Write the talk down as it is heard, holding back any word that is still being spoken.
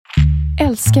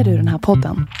Älskar du den här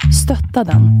podden?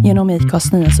 Stötta den genom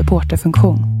IKAs nya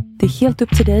supporterfunktion. Det är helt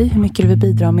upp till dig hur mycket du vill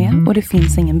bidra med och det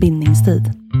finns ingen bindningstid.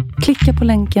 Klicka på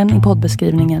länken i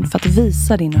poddbeskrivningen för att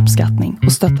visa din uppskattning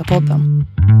och stötta podden.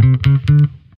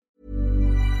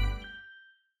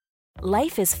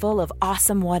 Life is full of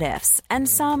awesome what-ifs, and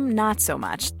some not so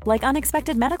much, like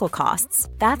unexpected medical costs.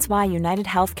 That's why United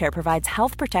Healthcare provides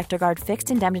Health Protector Guard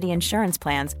fixed indemnity insurance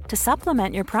plans to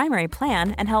supplement your primary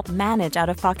plan and help manage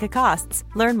out-of-pocket costs.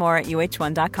 Learn more at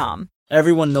uh1.com.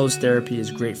 Everyone knows therapy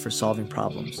is great for solving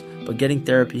problems, but getting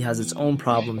therapy has its own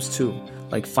problems too,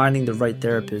 like finding the right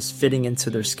therapist, fitting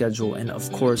into their schedule, and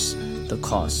of course, the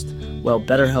cost. Well,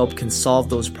 BetterHelp can solve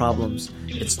those problems.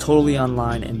 It's totally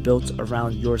online and built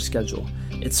around your schedule.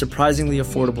 It's surprisingly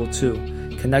affordable too.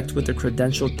 Connect with a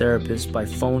credentialed therapist by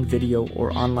phone, video,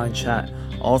 or online chat,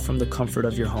 all from the comfort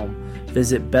of your home.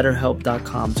 Visit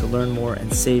BetterHelp.com to learn more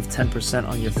and save 10%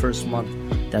 on your first month.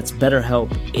 That's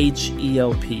BetterHelp,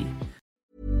 H-E-L-P.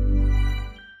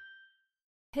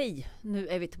 Hej, nu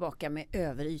är vi tillbaka med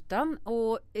Över Ytan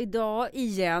och idag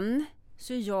igen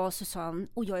så är jag Susanne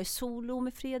och jag är solo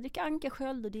med Fredrik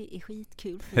Ankarsköld och det är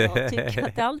skitkul för jag tycker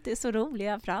att det alltid är så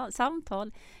roliga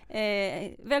samtal.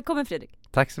 Välkommen Fredrik.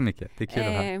 Tack så mycket, det är kul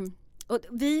att höra. Och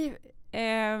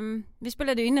vi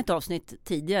spelade in ett avsnitt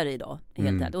tidigare idag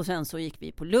helt och sen så gick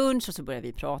vi på lunch och så började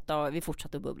vi prata och vi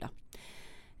fortsatte att bubbla.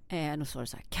 Då sa det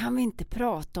så här, kan vi inte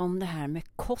prata om det här med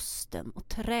kosten och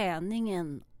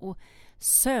träningen och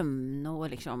sömn och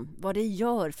liksom vad det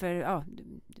gör för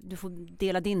du får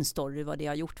dela din story vad det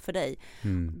har gjort för dig.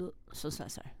 Då så sa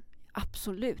jag så här,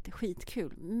 absolut, det är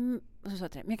skitkul. Och så sa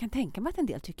jag, men jag kan tänka mig att en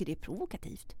del tycker det är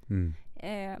provokativt.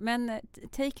 Men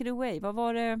take it away, vad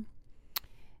var det,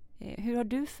 hur har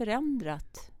du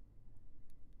förändrat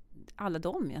alla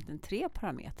de egentligen 3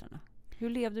 parametrarna? Hur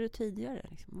levde du tidigare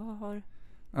liksom? Vad har...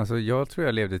 Alltså jag tror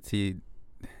jag levde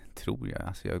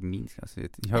jag minns,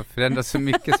 jag har förändrats så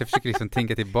mycket så jag försöker liksom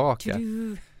tänka tillbaka.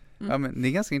 Ja, men det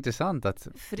är ganska intressant att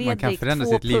Fredrik man kan förändra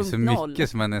 2. sitt liv så 0. mycket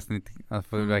som man nästan inte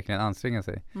får verkligen anstränga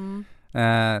sig.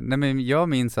 Nej, men jag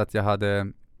minns att jag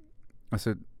hade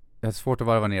svårt att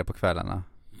vara nere på kvällarna.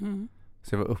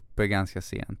 Så jag var uppe ganska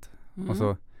sent. Och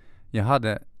så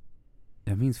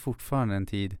jag minns fortfarande en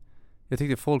tid jag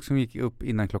tyckte folk som gick upp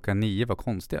innan klockan 9 var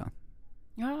konstiga.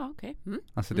 Ja, okej.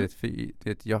 Alltså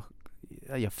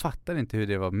jag fattar inte hur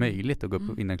det var möjligt att gå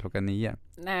upp innan klockan 9.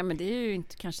 Nej, men det är ju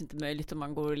kanske inte möjligt om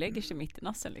man går och lägger sig mitt i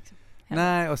natten liksom.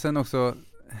 Nej, och sen också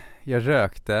jag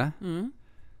rökte.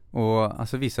 Och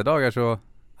alltså vissa dagar så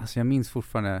jag minns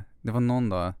fortfarande, det var någon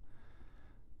dag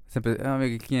till exempel,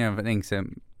 jag kan ge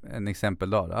en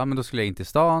exempeldag. Ja, men då skulle jag in till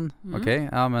stan. Okej,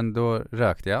 ja men då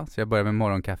rökte jag. Så jag började med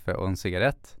morgonkaffe och en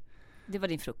cigarett. Det var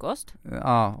din frukost.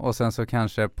 Ja, och sen så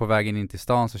kanske på vägen in till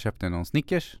stan så köpte jag någon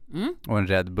Snickers och en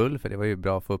Red Bull, för det var ju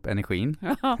bra att få upp energin.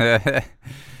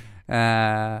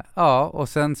 Och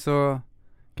sen så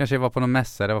kanske jag var på någon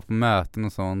mässa, jag var på möten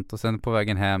och sånt, och sen på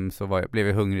vägen hem så blev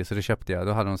jag hungrig, så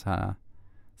då hade de så här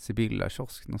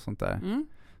Sibylla-kiosk, något sånt där.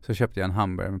 Så köpte jag en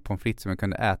hamburgare med pommes frites som jag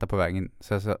kunde äta på vägen,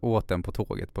 så jag åt den på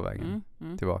tåget på vägen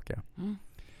tillbaka.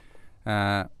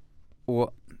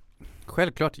 Och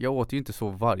självklart, jag åt ju inte så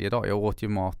varje dag. Jag åt ju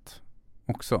mat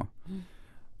också.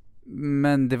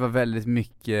 Men det var väldigt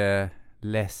mycket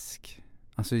läsk.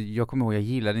 Alltså jag kommer ihåg, jag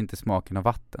gillade inte smaken av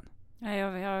vatten.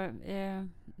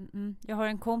 Jag har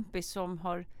en kompis som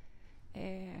har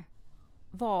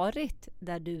varit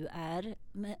där du är.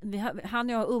 Han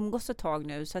och jag har umgås ett tag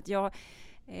nu, så att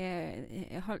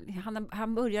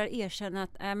han börjar erkänna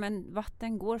att men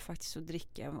vatten går faktiskt att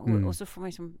dricka. Och så får man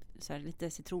liksom, så här,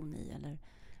 lite citron i eller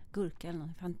gurka eller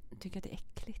något. Han tycker att det är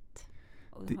äckligt.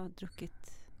 Och har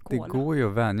druckit cola. Det går ju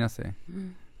att vänja sig.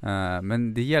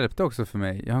 Men det hjälpte också för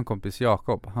mig. Jag har en kompis,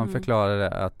 Jakob. Han förklarade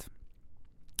att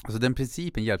den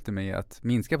principen hjälpte mig att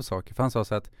minska på saker. För han sa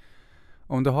så att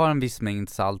om du har en viss mängd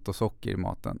salt och socker i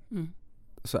maten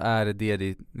så är det det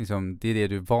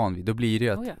du är van vid. Då blir det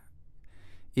ju att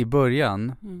i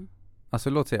början, alltså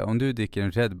låt säga om du dricker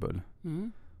en Red Bull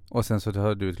och sen så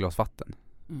tar du ett glas vatten.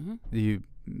 Det är ju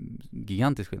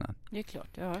gigantisk skillnad. Det är klart,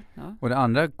 ja. Och det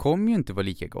andra kommer ju inte vara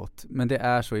lika gott, men det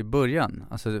är så i början.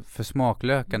 Alltså för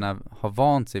smaklökarna har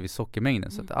vant sig vid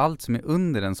sockermängden, så att allt som är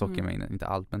under den sockermängden, inte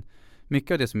allt, men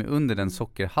mycket av det som är under den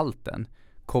sockerhalten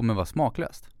kommer vara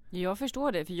smaklöst. Jag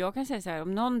förstår det, för jag kan säga så här,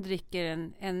 om någon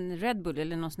dricker en Red Bull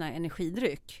eller någon sån här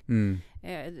energidryck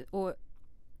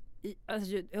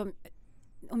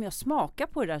om jag smakar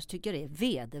på det där så tycker jag det är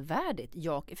vedervärdigt.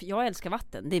 För jag älskar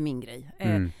vatten, det är min grej.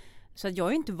 Så att jag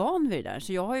är inte van vid det där.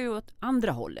 Så jag har ju åt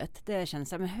andra hållet. Det känns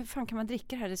så här, men hur fan kan man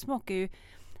dricka det här?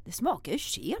 Det smakar ju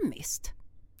kemiskt.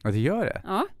 Ja, det gör det.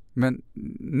 Ja. Men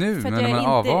nu, för när man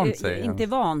har avvant sig. Jag är inte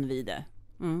van vid det.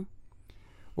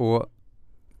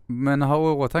 Men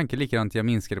ha i åtanke likadant, jag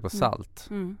minskade på salt.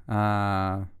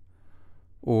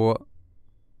 Och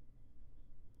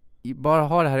bara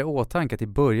ha det här i åtanke att i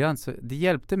början, så det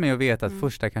hjälpte mig att veta att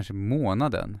första kanske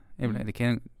månaden,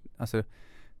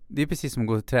 det är precis som att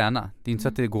gå och träna. Det är inte så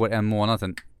att det går en månad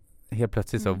sen helt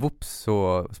plötsligt så whoops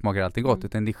så smakar allting gott,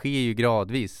 utan det sker ju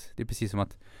gradvis. Det är precis som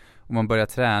att om man börjar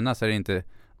träna så är det inte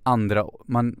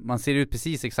man ser ut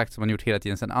precis exakt som man gjort hela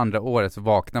tiden. Sen andra året så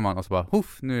vaknar man och så bara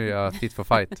nu är jag fit for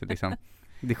fight liksom.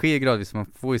 Det sker gradvis, man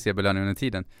får ju se belöning under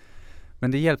tiden.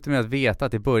 Men det hjälpte mig att veta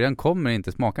att i början kommer det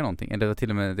inte smaka någonting. Eller till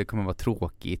och med det kommer vara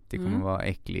tråkigt, det kommer vara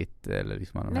äckligt. Eller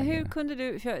liksom. Men hur kunde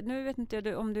du, nu vet inte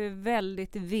jag om du är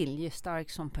väldigt viljestark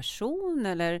som person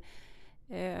eller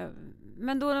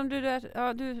men då om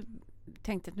du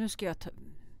tänkte att nu ska jag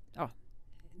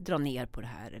dra ner på det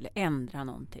här eller ändra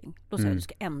någonting. Då säger du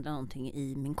ska ändra någonting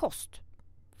i min kost.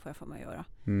 Får jag få mig göra.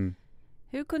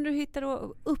 Hur kunde du hitta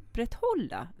då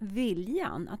upprätthålla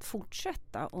viljan att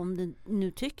fortsätta om du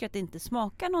nu tycker att det inte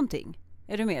smakar någonting?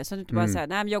 Är du med? Så att du inte bara säger,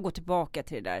 nej men jag går tillbaka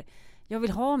till det där. Jag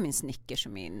vill ha min Snickers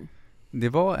och min... Det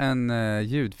var en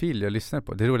ljudfil jag lyssnade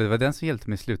på. Det roliga var den som hjälpte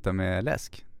mig sluta med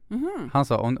läsk. Han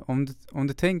sa, om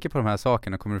du tänker på de här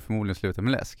sakerna kommer du förmodligen sluta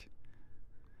med läsk.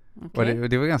 Okay. Och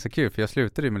det var ganska kul, för jag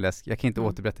slutade ju med läsk. Jag kan inte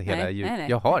återberätta hela ljud. Nej.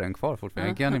 Jag har den kvar fortfarande.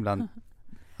 Jag kan ibland...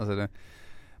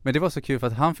 Men det var så kul för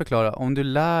att han förklarar, om du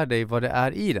lär dig vad det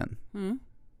är i den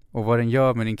och vad den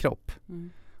gör med din kropp.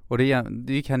 Och det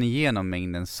gick han igenom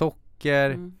mängden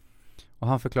socker. Och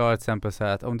han förklarar till exempel så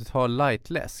här att om du tar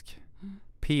lightläsk,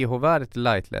 pH-värdet i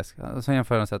lightläsk, så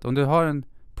jämför han så att om du har en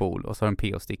pool och så har en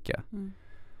pH-sticka,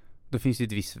 då finns det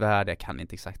ett visst värde, jag kan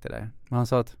inte exakt det där. Men han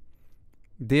sa att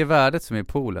det värdet som är i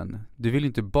poolen, du vill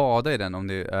inte bada i den om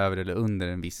det är över eller under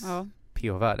en viss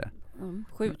pH-värde.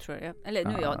 7 tror jag. Eller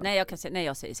nu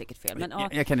jag säger säkert fel. Men,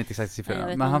 jag kan inte exakt säga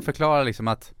fel. Men han förklarar liksom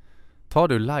att tar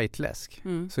du lightläsk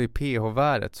så är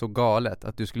pH-värdet så galet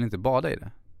att du skulle inte bada i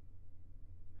det.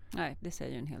 Nej, det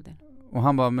säger ju en hel del. Och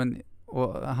han bara,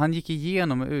 och han gick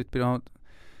igenom utbildning.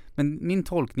 Men min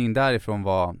tolkning därifrån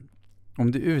var,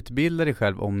 om du utbildar dig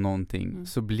själv om någonting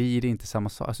så blir det inte samma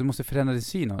sak. Alltså du måste förändra din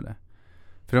syn av det.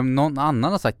 För om någon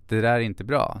annan har sagt det där är inte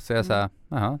bra, så jag säger,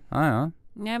 ja.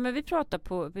 Nej, men vi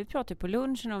pratade på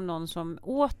lunchen om någon som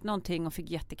åt någonting och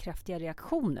fick jättekraftiga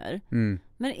reaktioner.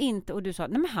 Men inte, och du sa,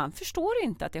 nej men han förstår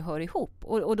inte att det hör ihop.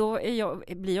 Och då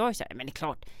blir jag så här, men det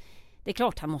är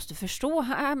klart han måste förstå.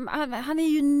 Han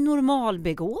är ju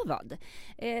normalbegåvad.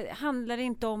 Handlar det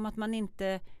inte om att man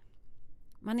inte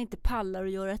pallar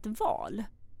att göra ett val.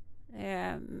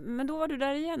 Men då var du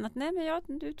där igen, att nej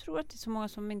men du tror att det är så många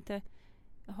som inte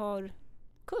har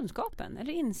kunskapen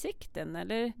eller insikten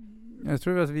eller... Jag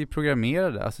tror att vi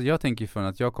programmerade. Alltså jag tänker från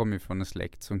att jag kommer från en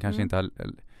släkt som kanske inte är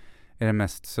den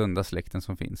mest sunda släkten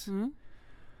som finns.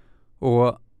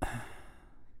 Och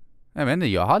jag vet inte,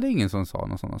 jag hade ingen som sa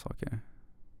några sådana saker.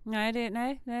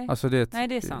 Nej. Alltså det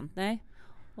är sant, nej.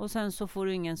 Och sen så får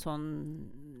du ingen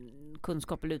sån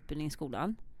kunskap eller utbildning i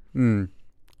skolan.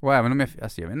 Och även om jag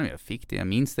vet inte om jag fick det, jag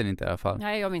minns det inte i alla fall.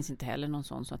 Nej, jag minns inte heller någon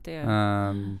sån, så att det...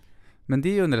 Men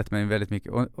det underlättar mig väldigt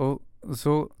mycket. Och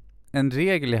så en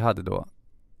regel jag hade då,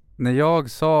 när jag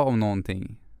sa om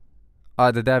någonting,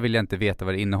 det där vill jag inte veta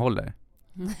vad det innehåller.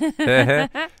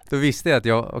 Då visste jag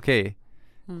att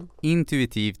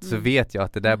intuitivt så vet jag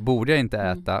att det där borde jag inte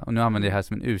äta, och nu använder jag det här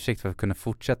som en ursäkt för att kunna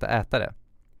fortsätta äta det.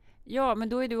 Ja, men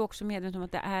då är du också medveten om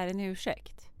att det är en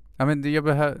ursäkt. Ja, men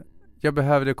jag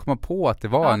behövde komma på att det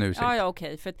var en ursäkt. Ja,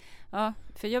 okej.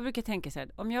 För jag brukar tänka så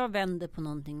här, om jag vänder på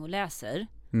någonting och läser,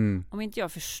 om inte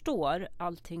jag förstår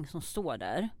allting som står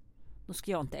där, då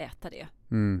ska jag inte äta det.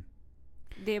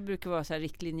 Det brukar vara så här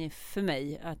riktlinje för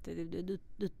mig, att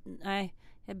nej,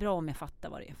 det är bra om jag fattar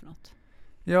vad det är för något.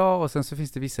 Ja, och sen så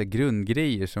finns det vissa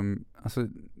grundgrejer som, alltså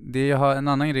en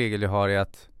annan regel jag har är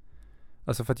att,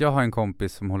 alltså för att jag har en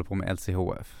kompis som håller på med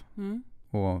LCHF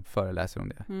och föreläser om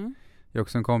det. Jag har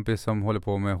också en kompis som håller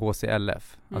på med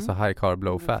HCLF, alltså High Carb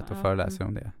Low Fat, och föreläser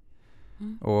om det.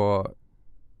 Och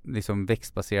liksom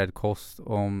växtbaserad kost,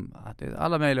 om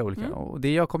alla möjliga olika. Och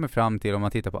det jag kommer fram till om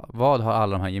man tittar på vad har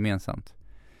alla de här gemensamt?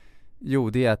 Jo,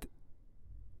 det är att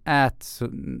ät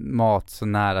mat så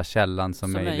nära källan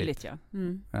som möjligt.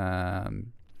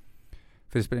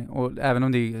 Och även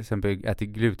om du till exempel äter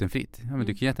glutenfritt, men du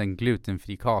kan ju äta en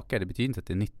glutenfri kaka, det betyder inte att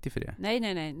det är nyttigt för det.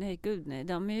 Nej, gud nej.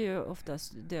 De är ju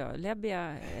oftast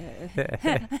dödläbbiga.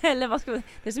 Eller vad ska det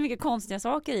är så mycket konstiga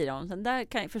saker i dem. Sen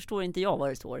där förstår inte jag vad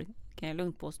det står, kan jag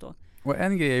lugnt påstå. Och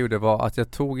en grej jag gjorde var att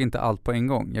jag tog inte allt på en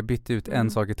gång. Jag bytte ut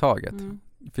en sak i taget.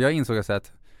 För jag insåg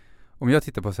att om jag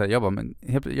tittar på så här,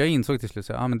 jag insåg till slut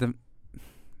så här, men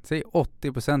säg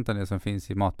 80% av det som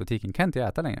finns i matbutiken kan inte jag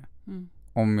äta längre.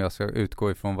 Om jag ska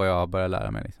utgå ifrån vad jag har börjat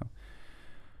lära mig liksom.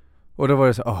 Och då var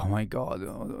det så, oh my god.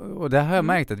 Och det har jag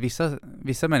märkt att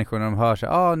vissa människor när de hör så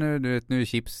här, nu är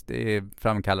chips, det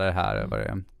framkallar det här. Vad det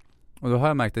är. Och då har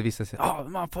jag märkt att vissa säger,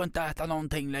 man får inte äta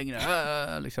någonting längre.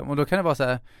 Liksom. Och då kan det vara så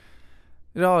här,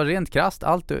 ja, rent krasst,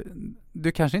 allt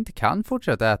du kanske inte kan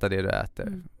fortsätta äta det du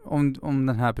äter. Om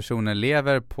den här personen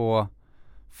lever på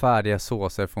färdiga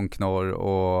såser från Knorr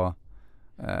och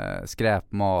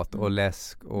skräpmat och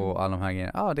läsk och alla de här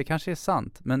grejerna. Ja, det kanske är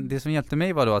sant. Men det som hjälpte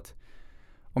mig var då att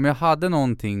om jag hade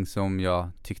någonting som jag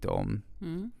tyckte om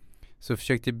så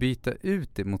försökte jag byta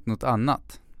ut det mot något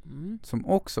annat som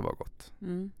också var gott.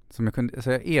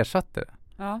 Så jag ersatte det.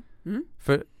 Ja.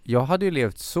 För jag hade ju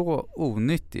levt så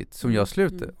onyttigt som jag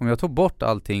slutade. Om jag tog bort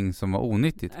allting som var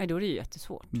onyttigt. Nej, då är det ju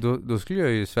jättesvårt. Då skulle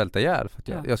jag ju svälta ihjäl för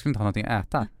att jag skulle inte ha någonting att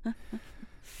äta.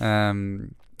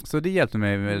 Så det hjälpte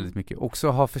mig väldigt mycket. Också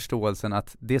ha förståelsen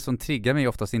att det som triggar mig är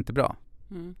oftast inte bra.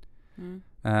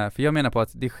 För jag menar på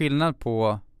att det är skillnad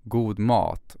på god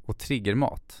mat och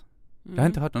triggermat. Jag har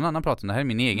inte hört någon annan prata om det. Här är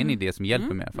min egen idé som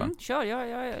hjälper mig i alla fall. Kör,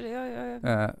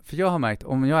 ja. För jag har märkt,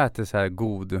 om jag äter så här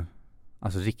god,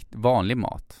 alltså vanlig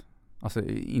mat. Alltså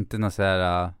inte någon så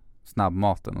här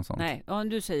snabbmaten och sånt. Nej, om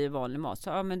du säger vanlig mat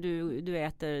så men du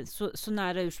äter så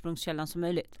nära ursprungskällan som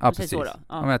möjligt. Ja, precis. Så då.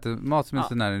 Ja. Om jag äter mat som är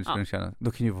så nära ursprungskällan,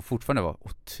 då kan det fortfarande vara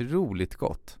otroligt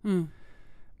gott.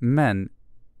 Men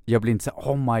jag blir inte så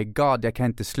oh my god, jag kan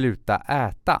inte sluta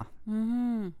äta.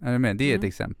 Är du med? Det är ett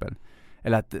exempel.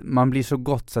 Eller att man blir så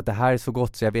gott så att det här är så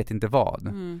gott så jag vet inte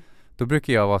vad. Då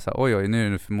brukar jag vara så här, oj, nu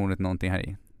är det förmodligen någonting här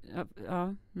i.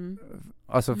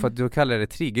 Alltså för att då kallar jag det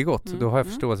triggergott. Så då har jag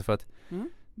förståelse för att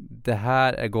det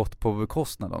här är gott på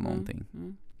bekostnad av någonting.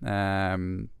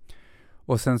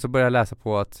 Och sen så började jag läsa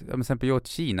på att till exempel jag åt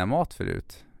Kina-mat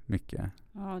förut mycket.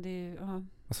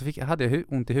 Och så hade jag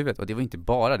ont i huvudet. Och det var inte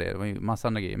bara det var ju massa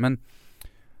andra grejer. Men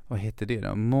vad heter det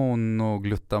då?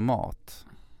 Monoglutamat.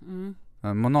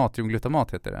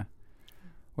 Monatriumglutamat heter det.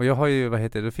 Och jag har ju,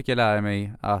 då fick jag lära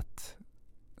mig att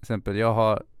till exempel jag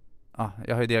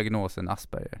har diagnosen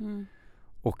Asperger.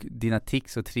 Och dina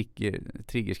tics och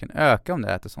triggers kan öka om du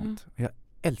äter sånt. Och jag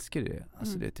älskar det.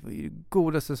 Alltså det var ju det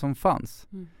godaste som fanns.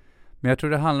 Men jag tror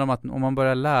det handlar om att om man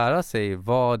börjar lära sig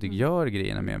vad gör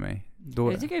grejerna med mig.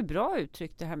 Då... Jag tycker det är bra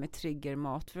uttryck det här med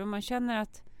triggermat. För om man känner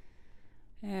att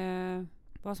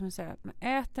vad ska man säga, att man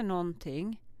äter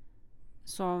någonting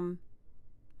som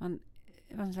man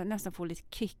nästan får lite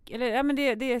kick. Eller men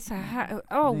det är så här,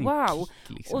 wow.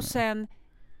 Kick, liksom. Och sen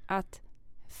att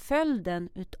följden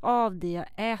utav det jag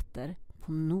äter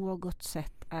på något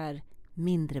sätt är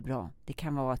mindre bra. Det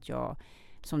kan vara att jag,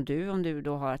 som du, om du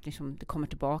då har att liksom, det kommer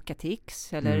tillbaka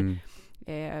tics eller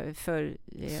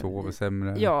sover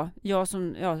sämre.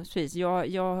 Precis.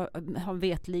 Jag har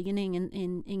vetligen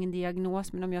ingen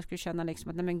diagnos, men om jag skulle känna liksom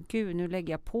att nej men gud, nu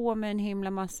lägger jag på mig en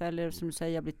himla massa, eller som du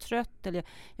säger, jag blir trött, eller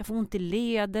jag får ont i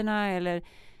lederna, eller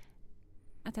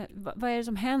att, vad är det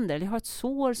som händer? Eller jag har ett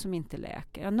sår som inte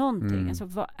läker. Någonting. Alltså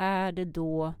vad är det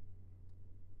då?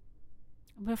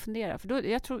 Jag börjar fundera. För då,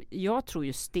 jag tror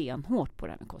ju stenhårt på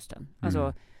det här med kosten.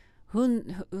 Alltså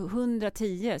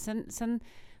 110. Sen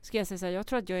ska jag säga så här, jag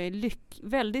tror att jag är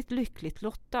väldigt lyckligt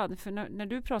lottad. För när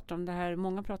du pratar om det här,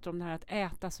 många pratar om det här att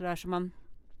äta sådär som man...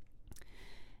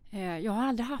 jag har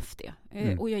aldrig haft det.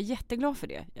 Och jag är jätteglad för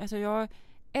det. Alltså jag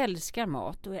älskar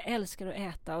mat och jag älskar att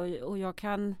äta och jag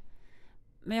kan...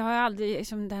 Men jag har aldrig,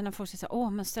 liksom, det här när folk säger så här,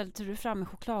 men ställer du fram en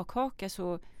chokladkaka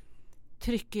så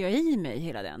trycker jag i mig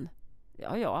hela den.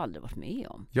 Ja, jag har aldrig varit med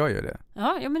om. Jag gör det.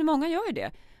 Ja, men många gör ju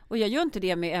det. Och jag gör inte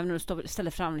det med, även om du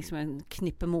ställer fram liksom en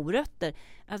knippe morötter.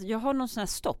 Alltså, jag har någon sån här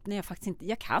stopp när jag faktiskt inte,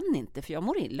 jag kan inte för jag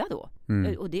mår illa då.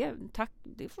 Och det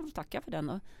får du tacka för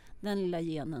den lilla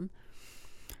genen.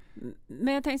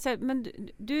 Men jag tänkte så här, men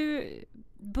du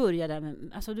började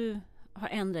med, alltså du har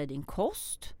ändrat din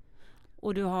kost.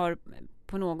 Och du har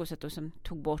på något sätt och sen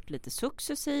tog bort lite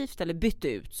successivt eller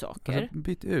bytte ut saker. Alltså,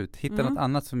 bytt ut. Hitta något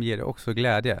annat som ger dig också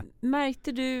glädje.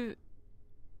 Märkte du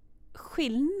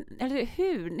eller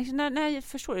hur? När jag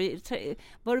förstår det,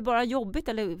 var det bara jobbigt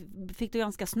eller fick du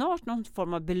ganska snart någon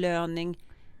form av belöning?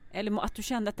 Eller att du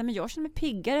kände att men jag känner mig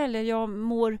piggare eller jag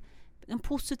mår en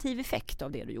positiv effekt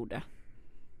av det du gjorde?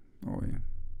 Oj.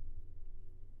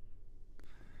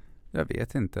 Jag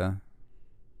vet inte.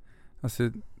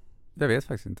 Alltså... Jag vet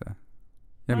faktiskt inte.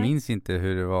 Jag minns inte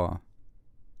hur det var.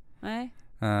 Nej.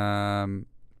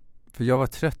 För jag var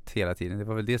trött hela tiden. Det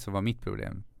var väl det som var mitt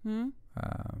problem.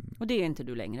 Och det är inte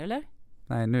du längre, eller?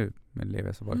 Nej, nu lever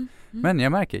jag så bra. Men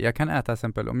jag märker, jag kan äta till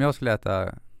exempel, om jag skulle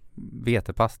äta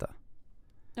vetepasta.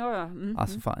 Ja.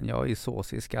 Alltså fan, jag är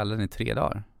såsig i skallen i 3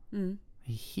 dagar.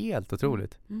 Helt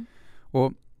otroligt.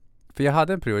 Och för jag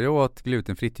hade en period, jag åt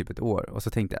glutenfritt typ ett år och så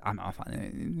tänkte jag,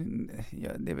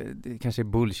 det kanske är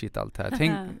bullshit allt här.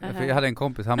 För jag hade en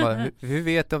kompis, han bara, hur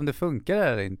vet du om det funkar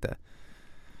eller inte?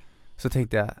 Så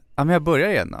tänkte jag, men jag börjar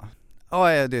igen då.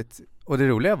 Och det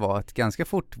roliga var att ganska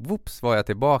fort, var jag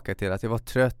tillbaka till att jag var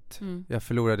trött. Jag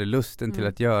förlorade lusten till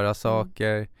att göra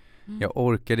saker. Jag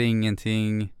orkade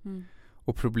ingenting.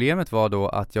 Och problemet var då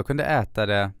att jag kunde äta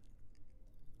det.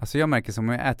 Alltså jag märker som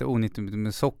om jag äter onyttigt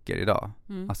med socker idag.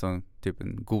 Alltså typ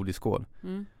en godisskål.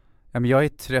 Ja, men jag är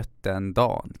trött den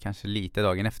dagen. Kanske lite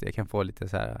dagen efter. Jag kan få lite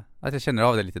så här, att jag känner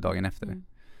av det lite dagen efter.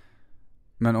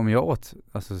 Men om jag åt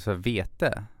alltså så här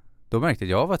vete, då märkte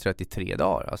jag att jag var trött i 3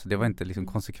 dagar. Alltså det var inte liksom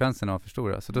konsekvenserna var för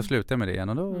stora. Så då slutade jag med det igen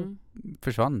och då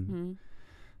försvann.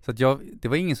 Så att det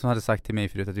var ingen som hade sagt till mig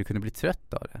förut att du kunde bli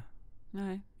trött av det.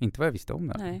 Nej. Inte vad jag visste om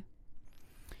det. Nej.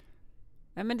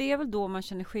 Nej, men det är väl då man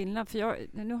känner skillnad. För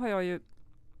nu har jag ju...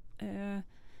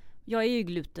 jag är ju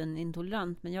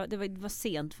glutenintolerant, men det var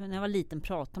sent. För när jag var liten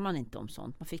pratade man inte om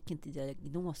sånt. Man fick inte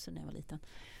diagnoser när jag var liten.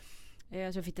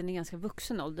 Så jag fick den i ganska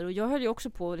vuxen ålder. Och jag höll ju också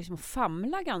på liksom att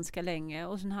famla ganska länge.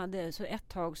 Och sen så ett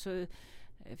tag så...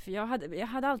 För jag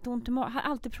hade alltid ont i magen,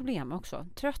 alltid problem också.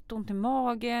 Trött, ont i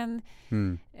magen.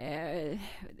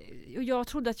 Och jag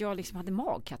trodde att jag liksom hade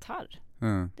magkatarr.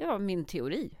 Det var min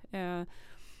teori.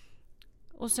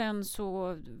 Och sen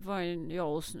så var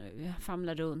jag och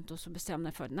famlade runt och så bestämde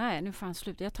jag för att nej, nu fan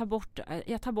sluta. Jag tar bort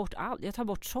allt. Jag tar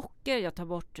bort socker, jag tar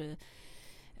bort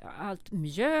allt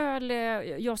mjöl.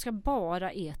 Jag ska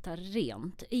bara äta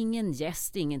rent. Ingen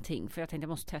jäst, ingenting. För jag tänkte jag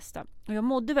måste testa. Och jag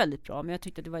mådde väldigt bra, men jag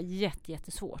tyckte att det var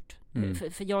jättesvårt.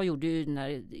 För jag gjorde ju den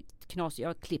här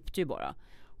jag klippte ju bara.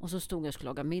 Och så stod jag och skulle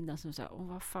laga middag och sa,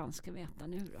 vad fan ska vi äta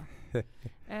nu då?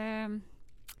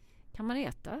 Kan man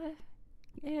äta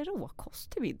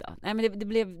råkost till middag? Nej, men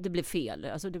det blev fel.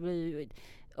 Alltså det blev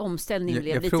omställningen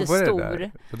blev lite stor. Det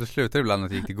där. Och då slutade det ibland att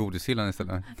det gick till godishyllan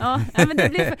istället. Ja, men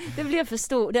det blev för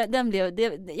stor.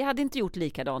 Jag hade inte gjort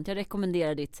likadant. Jag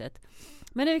rekommenderar ditt sätt.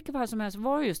 Men i vilket fall som helst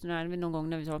var det just någon gång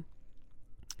när vi så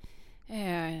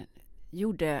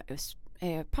gjorde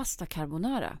pasta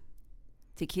carbonara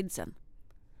till kidsen.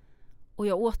 Och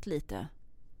jag åt lite.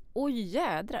 Oj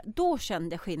jädra, då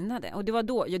kände jag skillnaden. Och det var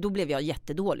då blev jag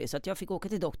jättedålig. Så att jag fick åka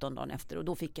till doktorn dagen efter. Och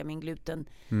då fick jag min gluten.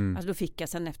 Alltså då fick jag,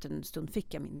 sen efter en stund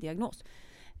fick jag min diagnos.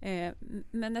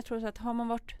 Men jag tror att har man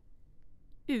varit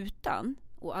utan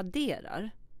och adderar,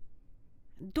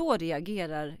 då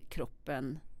reagerar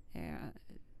kroppen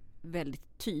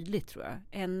väldigt tydligt, tror jag.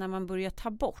 Än när man börjar ta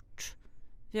bort.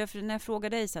 För när jag frågar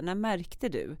dig så här, när märkte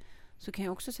du? Så kan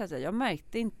jag också säga att jag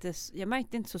märkte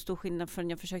inte så stor skillnad förrän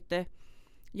jag försökte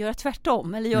göra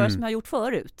tvärtom eller göra som jag gjort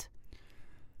förut.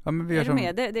 Ja, men vi är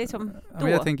med? Det är som då.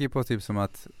 Men jag tänker på typ som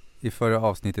att i förra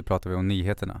avsnittet pratade vi om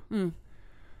nyheterna.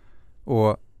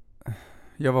 Och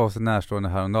jag var hos en närstående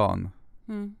häromdagen.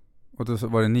 Och då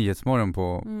var det nyhetsmorgon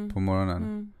på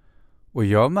morgonen. Och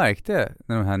jag märkte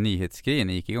när de här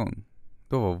nyhetsgrejerna gick igång.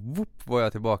 Då var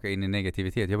jag tillbaka in i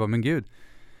negativitet. Jag bara, men gud.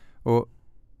 Och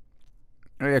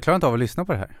jag klarar inte av att lyssna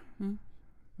på det här.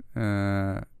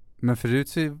 Men förut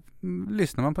så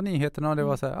lyssnar man på nyheterna och det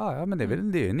var så här, ja men det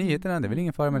är nyheterna, det är väl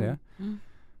ingen fara med det.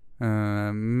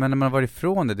 Men när man har varit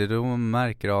ifrån det är då man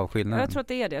märker av skillnaden. Jag tror att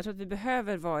det är det. Jag tror att vi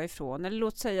behöver vara ifrån. Eller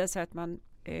låt säga så att man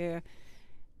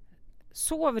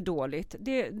sover dåligt.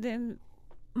 Det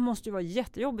måste ju vara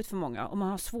jättejobbigt för många. Om man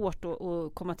har svårt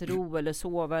att komma till ro eller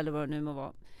sova eller vad det nu må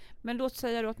vara. Men låt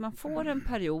säga då att man får en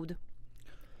period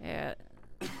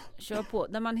kör på,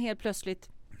 där man helt plötsligt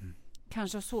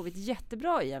kanske har sovit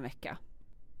jättebra i en vecka.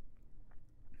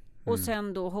 Och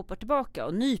sen då hoppar tillbaka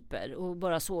och nyper och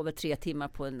bara sover 3 timmar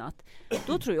på en natt.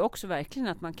 Då tror jag också verkligen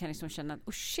att man kan liksom känna,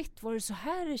 shit, var det så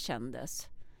här det kändes?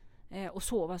 Och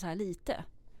sova så här lite.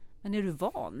 Men är du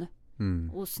van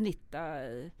och snitta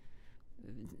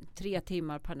 3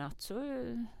 timmar per natt så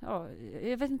ja,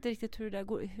 jag vet inte riktigt hur det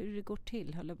går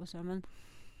till, höll jag på att säga. Men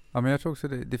ja, men jag tror också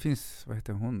det finns, vad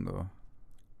heter hon då?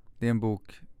 Det är en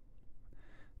bok.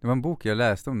 Det var en bok jag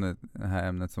läste om det här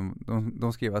ämnet som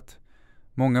de skrev att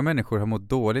många människor har mått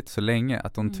dåligt så länge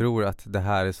att de tror att det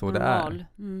här är så normal.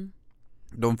 Det är.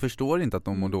 De förstår inte att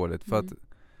de mår dåligt för att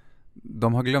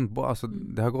de har glömt bort, alltså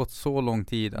det har gått så lång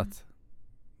tid att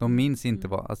de minns inte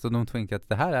alltså de tänker att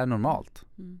det här är normalt.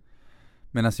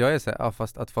 Medan jag är så här,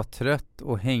 fast att vara trött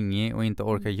och hängig och inte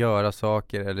orka göra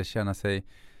saker eller känna sig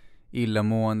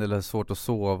illamående eller svårt att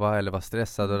sova eller vara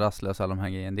stressad och rastlös, alla de här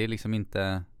grejerna, det är liksom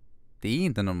inte, det är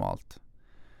inte normalt.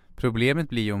 Problemet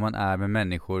blir ju om man är med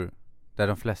människor där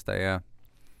de flesta är,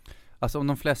 alltså om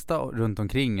de flesta runt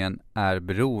omkring en är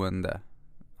beroende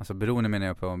alltså beroende menar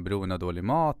jag på beroende av dålig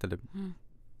mat eller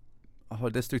har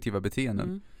destruktiva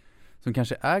beteenden som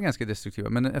kanske är ganska destruktiva,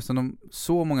 men eftersom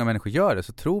så många människor gör det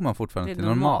så tror man fortfarande att det är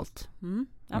normalt.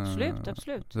 Absolut.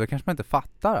 Så då kanske man inte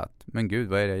fattar att, men gud,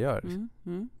 vad är det jag gör?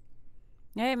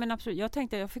 Nej, men absolut.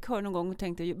 Jag fick höra någon gång och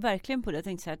tänkte verkligen på det. Jag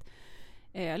tänkte så här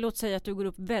att låt säga att du går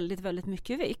upp väldigt, väldigt mycket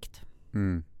i vikt.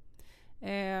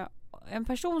 En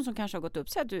person som kanske har gått upp,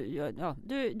 så att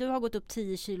du har gått upp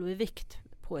 10 kilo i vikt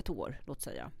på ett år, låt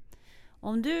säga.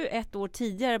 Om du ett år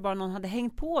tidigare bara någon hade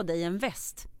hängt på dig en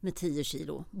väst med 10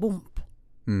 kilo, bomp.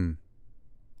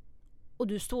 Och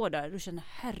du står där och känner,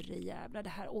 herrejävlar, det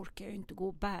här orkar jag inte gå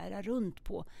och bära runt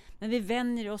på. Men vi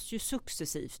vänjer oss ju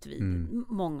successivt vid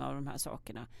många av de här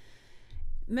sakerna.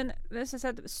 Men så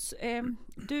att,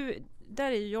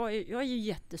 jag är ju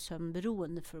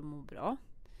jättesömnberoende för att må bra.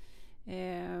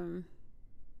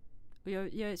 Och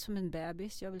jag är som en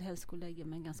bebis. Jag vill helst gå och lägga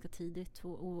mig ganska tidigt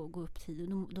och gå upp tidigt.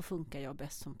 Då funkar jag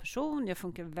bäst som person. Jag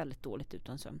funkar väldigt dåligt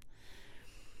utan sömn.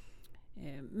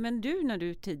 Men du, när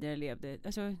du tidigare levde,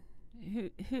 alltså,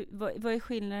 vad är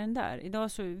skillnaden där?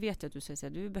 Idag så vet jag att du säger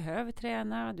att du behöver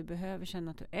träna, du behöver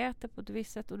känna att du äter på ett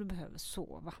visst sätt och du behöver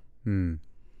sova.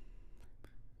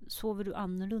 Sover du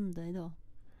annorlunda idag?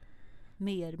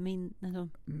 Mindre?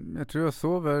 Jag tror jag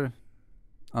sover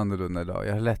annorlunda idag.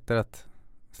 Jag har lättare att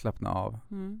slappna av.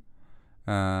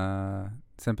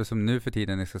 Till exempel som nu för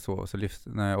tiden när jag ska sova så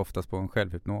lyssnar jag oftast på en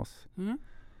självhypnos.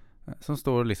 Som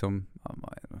står liksom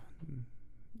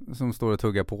som står och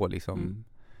tuggar på liksom.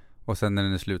 Och sen när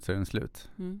den är slut så är den slut.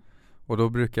 Och då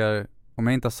brukar, om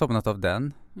jag inte har somnat av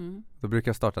den, då brukar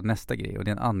jag starta nästa grej. Och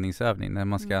det är en andningsövning när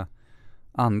man ska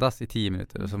andas i 10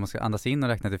 minuter. Så man ska andas in och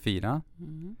räkna till 4.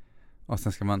 Och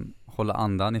sen ska man hålla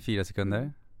andan i 4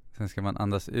 sekunder. Sen ska man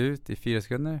andas ut i 4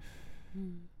 sekunder.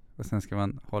 Och sen ska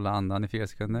man hålla andan i 4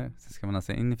 sekunder. Sen ska man andas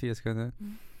in i 4 sekunder.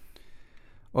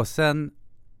 Och sen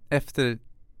efter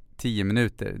 10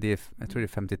 minuter, jag tror det är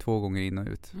 52 gånger in och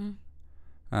ut.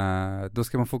 Då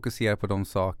ska man fokusera på de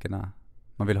sakerna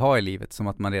man vill ha i livet som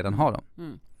att man redan har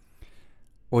dem.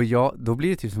 Och då blir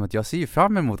det typ som att jag ser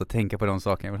fram emot att tänka på de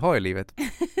sakerna jag vill ha i livet.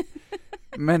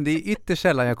 Men det är ytterst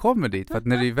sällan jag kommer dit. För att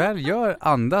när du väl gör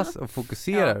andas och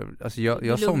fokuserar, alltså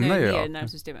jag somnar ju.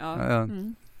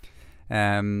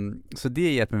 Så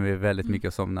det hjälper mig väldigt mycket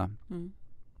att somna.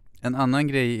 En annan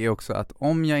grej är också att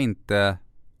om jag inte,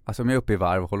 alltså om jag är uppe i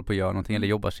varv och håller på att göra någonting eller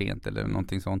jobbar sent eller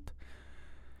någonting sånt.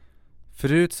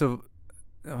 Förut så,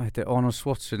 Arnold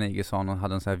Schwarzenegger sa, han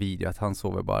hade en sån här video att han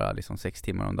sover bara liksom 6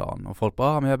 timmar om dagen. Och folk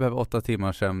bara, men jag behöver 8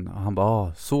 timmar sömn. Och han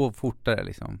bara, sov fortare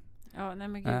liksom. Ja, nej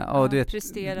men gud. Och du vet,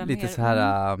 prestera lite mer. så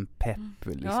här pepp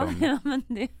liksom. Ja, men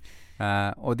det.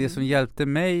 Och det som hjälpte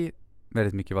mig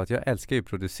väldigt mycket var att jag älskar ju att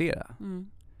producera.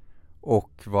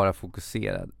 Och vara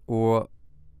fokuserad. Och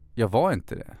jag var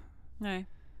inte det. Nej.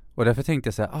 Och därför tänkte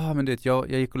jag så här, men du vet,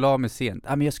 jag gick och la mig sent.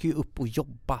 Men jag ska ju upp och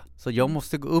jobba. Så jag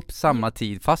måste gå upp samma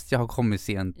tid fast jag har kommit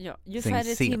sent. Ja, ju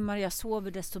färre timmar jag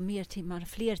sover desto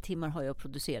fler timmar har jag att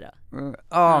producera.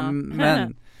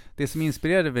 Men det som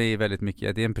inspirerade mig väldigt mycket är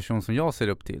att det är en person som jag ser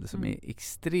upp till som är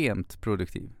extremt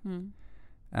produktiv.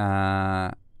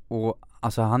 Och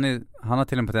alltså han har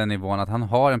till och med på den nivån att han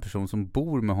har en person som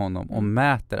bor med honom och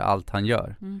mäter allt han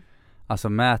gör. Alltså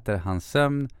mäter hans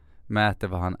sömn, mäter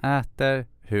vad han äter,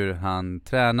 hur han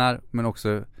tränar, men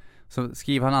också så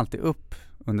skriver han alltid upp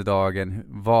under dagen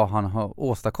vad han har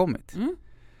åstadkommit.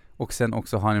 Och sen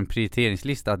också har han en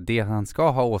prioriteringslista att det han ska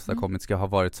ha åstadkommit ska ha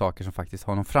varit saker som faktiskt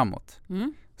har honom framåt.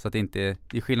 Så att det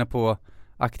är skillnad på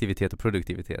aktivitet och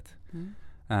produktivitet.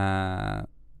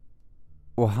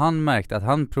 Och han märkte att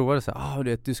han provade så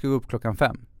här, du ska gå upp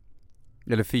 5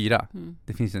 eller 4.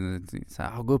 Det finns en så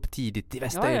här, gå upp tidigt, det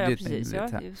bästa är det. Precis.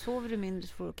 Sover du mindre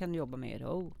så kan du jobba mer.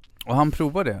 Och han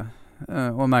provade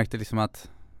och märkte liksom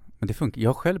att men det funkar. Jag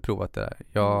har själv provat det där.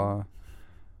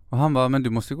 Och han bara, men du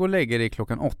måste gå och lägga dig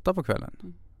 8 på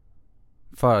kvällen.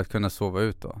 För att kunna sova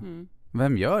ut då.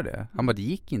 Vem gör det? Han bara, det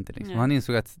gick inte liksom. Han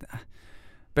insåg att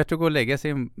bättre att gå och lägga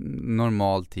sig en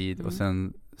normal tid och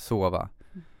sen sova.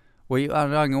 Och i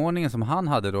rangordningen som han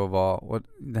hade då var, och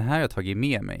det här har jag tagit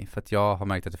med mig för att jag har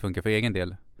märkt att det funkar för egen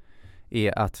del,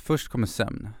 är att först kommer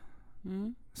sömn.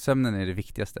 Sömnen är det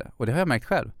viktigaste. Och det har jag märkt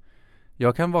själv.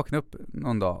 Jag kan vakna upp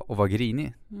någon dag och vara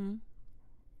grinig.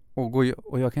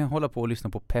 Och jag kan hålla på och lyssna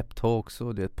på pep talks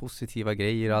och det positiva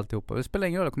grejer och alltihopa. Det spelar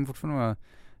ingen roll, jag kommer fortfarande vara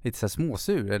lite så här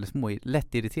småsur eller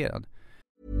lätt irriterad.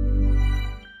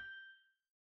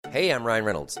 Hey, I'm Ryan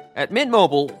Reynolds. At Mint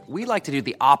Mobile, we like to do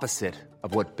the opposite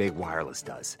of what Big Wireless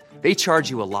does. They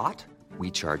charge you a lot,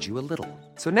 we charge you a little.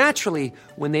 So naturally,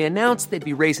 when they announced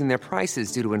they'd be raising their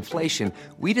prices due to inflation,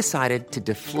 we decided to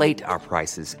deflate our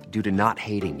prices due to not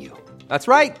hating you. That's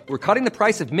right. We're cutting the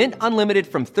price of Mint Unlimited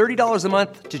from $30 a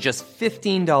month to just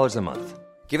 $15 a month.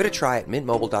 Give it a try at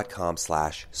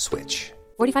mintmobile.com/switch.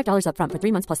 $45 up front for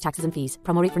 3 months plus taxes and fees.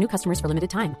 Promo rate for new customers for limited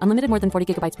time. Unlimited more than 40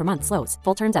 gigabytes per month slows.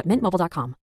 Full terms at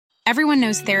mintmobile.com. Everyone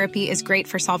knows therapy is great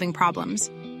for solving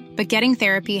problems. But getting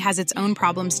therapy has its own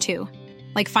problems too.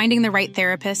 Like finding the right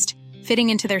therapist, fitting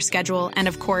into their schedule, and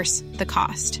of course, the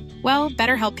cost. Well,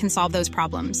 BetterHelp can solve those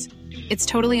problems.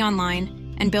 It's totally online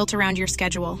and built around your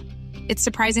schedule. It's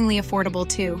surprisingly affordable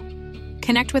too.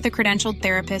 Connect with a credentialed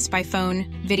therapist by phone,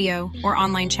 video, or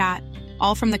online chat,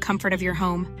 all from the comfort of your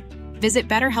home. Visit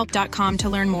BetterHelp.com to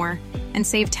learn more and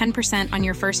save 10% on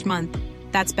your first month.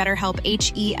 That's BetterHelp,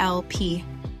 H-E-L-P.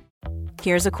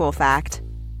 Here's a cool fact.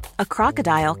 A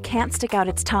crocodile can't stick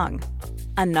out its tongue.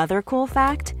 Another cool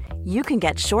fact, you can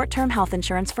get short-term health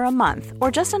insurance for a month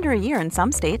or just under a year in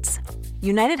some states.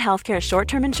 United Healthcare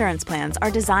short-term insurance plans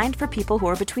are designed for people who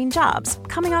are between jobs,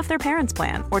 coming off their parents'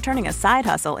 plan, or turning a side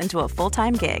hustle into a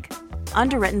full-time gig.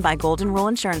 Underwritten by Golden Rule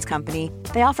Insurance Company,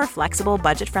 they offer flexible,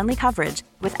 budget-friendly coverage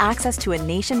with access to a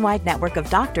nationwide network of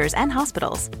doctors and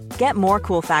hospitals. Get more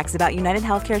cool facts about United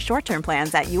Healthcare short-term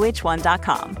plans at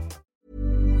uh1.com.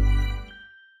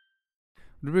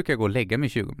 Då brukar jag gå och lägga mig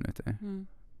 20 minuter.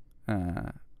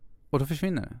 Och då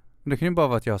försvinner det. Det kan ju bara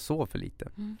vara att jag sov för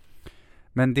lite.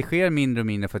 Men det sker mindre och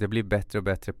mindre för att jag blir bättre och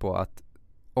bättre på att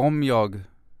om jag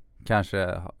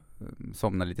kanske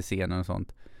somnar lite senare och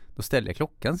sånt, då ställer jag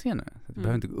klockan senare. Jag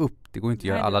behöver inte gå upp. Det går inte att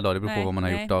göra alla dagar. Det beror på vad man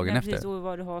har gjort dagen efter. Precis, och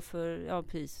vad du har för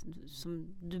precis, som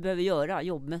du behöver göra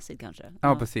jobbmässigt kanske.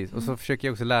 Ja, precis. Och så försöker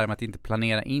jag också lära mig att inte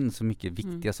planera in så mycket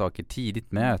viktiga saker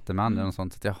tidigt, möten med andra och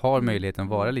sånt, så att jag har möjligheten att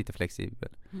vara lite flexibel.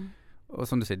 Och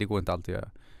som du säger, det går inte alltid att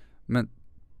göra. Men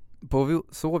på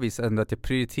så vis ändå att jag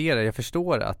prioriterar. Jag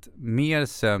förstår att mer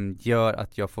sömn gör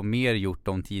att jag får mer gjort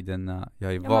de tiderna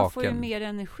jag är vaken. Man får ju mer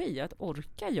energi att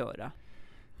orka göra.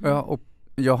 Ja, och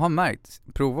jag har märkt,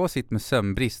 prova att sitta med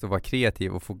sömnbrist och vara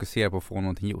kreativ och fokusera på att få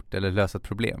någonting gjort eller lösa ett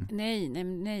problem. Nej,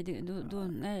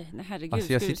 herregud.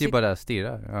 Alltså jag sitter ju bara där och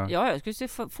stirrar. Ja, jag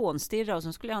skulle fånstirra och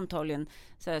sen skulle jag antagligen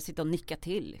så här, sitta och nicka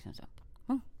till. Liksom, så.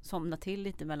 Somna till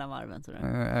lite mellan varven.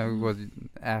 Jag går och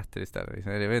äter istället.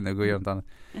 Jag vet inte, går och gör något annat.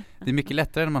 Det är mycket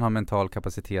lättare när man har mental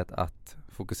kapacitet att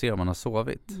fokusera om man har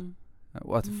sovit.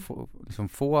 Och att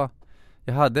få...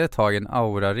 Jag hade ett tag en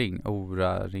aura-ring.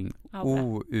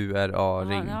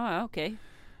 O-U-R-A-ring. Ja, okej.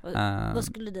 Vad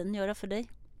skulle den göra för dig?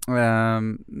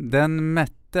 Den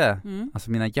mätte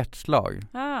alltså mina hjärtslag.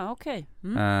 Okej.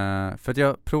 För att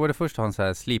jag provade först att ha en så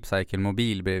här sleep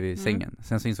cycle-mobil bredvid sängen.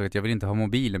 Sen så insåg jag att jag vill inte ha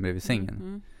mobilen bredvid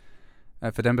sängen.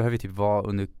 För den behöver typ vara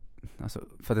under... Alltså,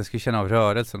 för att den ska känna av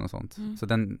rörelsen och sånt. Så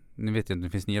den, nu vet jag inte,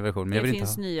 det finns nya versioner. Men jag vill finns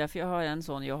inte nya, för jag har en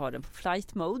sån, jag har den på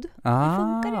flight mode. Det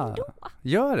funkar ändå.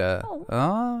 Gör det?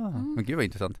 Men gud vad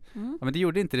intressant. Ja, men det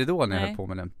gjorde inte det då när jag höll på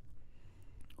med den.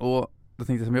 Och då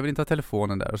tänkte jag vill inte ha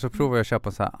telefonen där. Och så provade jag att köpa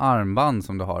en så här armband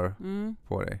som du har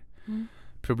på dig.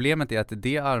 Problemet är att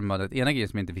det armbandet, ena grejen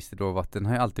som jag inte visste då var att den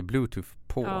har ju alltid Bluetooth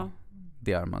på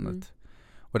det armbandet.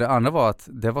 Och det andra var att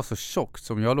det var så tjockt,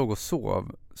 som jag låg och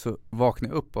sov så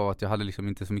vaknade jag upp av att jag hade liksom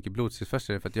inte så mycket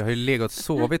blodtrycksförstärkare, för att jag har ju legat och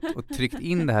sovit och tryckt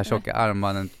in det här tjocka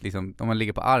armbandet liksom, om man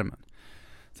ligger på armen.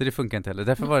 Så det funkar inte heller.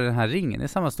 Därför var det den här ringen, det är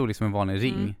samma storlek som en vanlig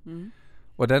ring.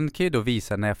 Och den kan ju då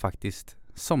visa när jag faktiskt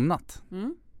somnat.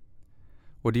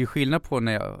 Och det är ju skillnad på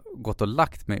när jag gått och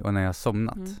lagt mig och när jag har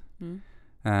somnat.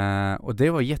 Och det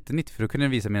var jättenytt, för då kunde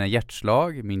den visa mina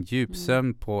hjärtslag, min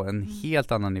djupsömn på en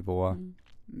helt annan nivå.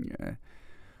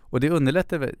 Och det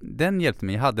underlättade, den hjälpte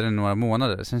mig. Jag hade den några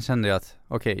månader. Sen kände jag att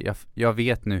jag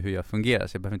vet nu hur jag fungerar,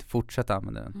 så jag behöver inte fortsätta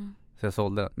använda den. Så jag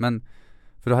sålde den. Men,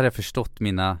 för då hade jag förstått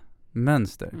mina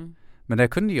mönster. Men där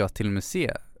kunde jag till och med se,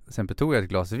 till exempel tog jag ett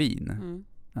glas vin.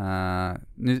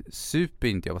 Nu super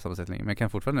inte jag på samma sätt längre, men jag kan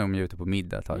fortfarande, om jag är ute på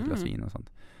middag, ta ett glas vin och sånt.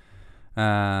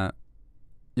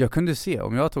 Jag kunde se,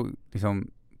 om jag tog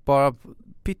liksom bara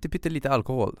pytte lite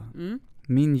alkohol,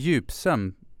 min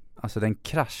djupsömn, alltså den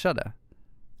kraschade.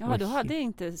 Ja, du hade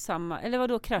inte samma, eller vad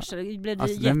då kraschade? Blev det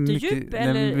alltså, jättedjup?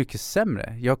 Den är mycket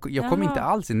sämre. Jag kom inte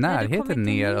alls i närheten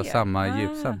ner av samma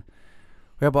djupsömn.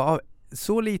 Och jag bara,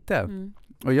 så lite.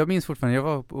 Och jag minns fortfarande, jag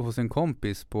var hos en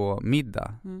kompis på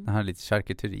middag. Han hade lite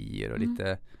charkuterier och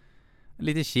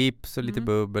lite chips och lite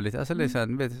bubbel. Lite, alltså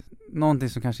liksom, vet, någonting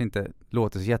som kanske inte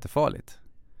låter så jättefarligt.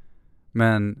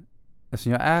 Men alltså,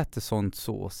 jag äter sånt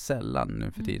så sällan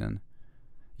nu för tiden.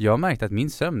 Jag märkte att min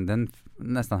sömn, den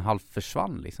nästan halvt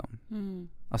försvann liksom.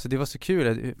 Alltså det var så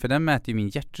kul, för den mäter ju min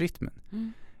hjärtrytmen.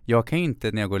 Jag kan ju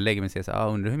inte när jag går och lägger mig säga så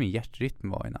undrar hur min hjärtrytm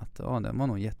var i natt. Den var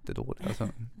nog jättedålig. Alltså.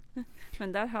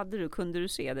 Men där kunde du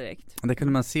se direkt. Det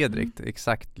kunde man se direkt,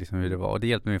 exakt liksom hur det var. Och det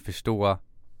hjälpte mig att förstå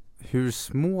hur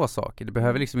små saker, det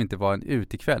behöver liksom inte vara en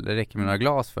utekväll, det räcker med några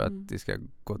glas för att det ska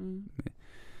gå.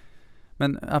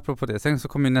 Men apropå det, sen så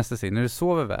kommer ju nästa steg, när du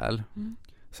sover väl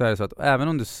så är det så att även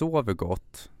om du sover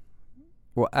gott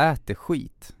och äter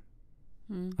skit,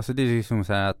 alltså det är liksom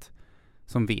så här att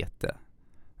som vete,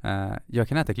 jag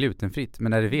kan äta glutenfritt, men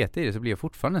när det vete i det så blir jag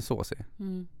fortfarande såsig.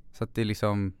 Så att det är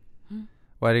liksom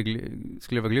och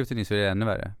skulle det vara gluten i så är det ännu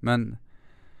värre. Men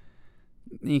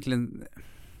egentligen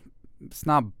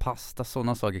snabbpasta,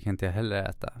 sådana saker kan inte jag heller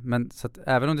äta. Men så att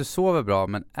även om du sover bra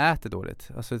men äter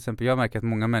dåligt, alltså till exempel jag märker att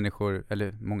många människor,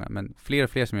 eller många, men fler och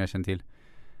fler som jag känner till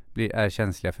är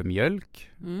känsliga för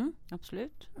mjölk.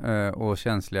 Absolut. Och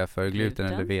känsliga för gluten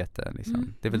eller vete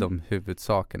liksom. Det är väl de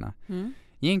huvudsakerna.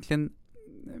 Egentligen,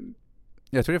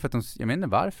 jag tror det är för att jag vet inte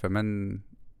varför, men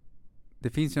det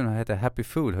finns ju något som heter Happy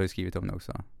Food, har ju skrivit om det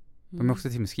också. De har också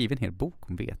till och med skrivit en hel bok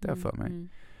om vete för mig.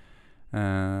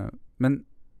 Men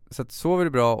så att sover du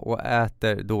bra och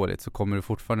äter dåligt så kommer du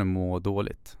fortfarande må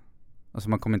dåligt. Alltså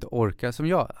man kommer inte orka. Som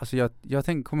jag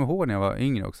kommer ihåg när jag var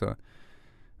yngre också.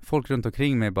 Folk runt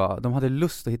omkring mig bara, de hade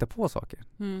lust att hitta på saker.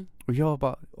 Och jag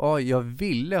bara, jag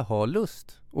ville ha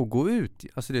lust att gå ut.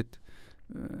 Alltså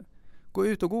gå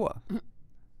ut och gå.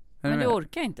 Men du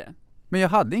orkar inte. Men jag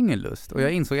hade ingen lust. Och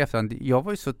jag insåg efterhand, jag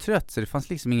var ju så trött så det fanns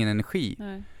liksom ingen energi.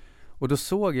 Nej. Och då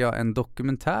såg jag en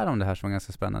dokumentär om det här som var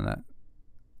ganska spännande.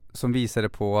 Som visade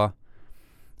på,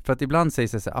 för att ibland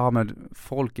sägs det så här, men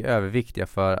folk är överviktiga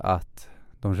för att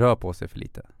de rör på sig för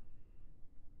lite.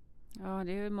 Ja,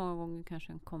 det är ju många gånger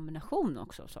kanske en kombination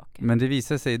också av saker. Men det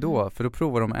visar sig då, för då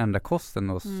provar de att ändra kosten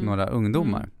hos några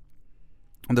ungdomar.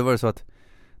 Och då var det så att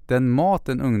den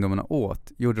maten ungdomarna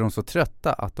åt gjorde de så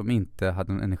trötta att de inte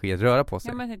hade någon energi att röra på sig.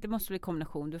 Ja, men det måste bli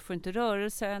kombination. Du får inte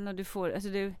rörelsen och du får, alltså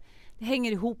det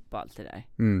hänger ihop allt det där.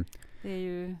 Det är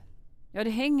ju, ja, det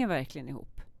hänger verkligen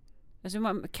ihop. Alltså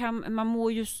man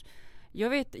mår ju,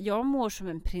 jag mår som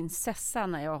en prinsessa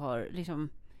när jag har liksom,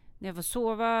 när jag får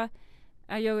sova.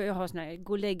 Jag har sån här,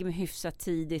 går och lägger mig hyfsat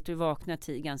tidigt och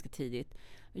vaknar ganska tidigt.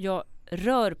 Jag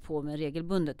rör på mig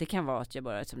regelbundet. Det kan vara att jag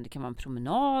bara, det kan vara en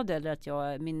promenad eller att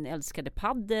jag min älskade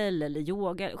paddel eller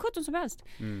yoga, sjutton som helst.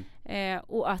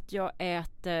 Och att jag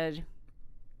äter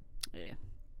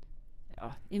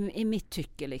i mitt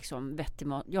tycke liksom vettig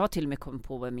mat. Jag har till och med kommit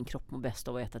på vad min kropp mår bäst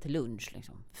av att äta till lunch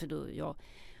liksom. För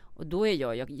då är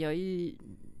jag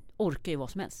orkar ju vad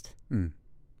som helst.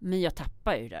 Men jag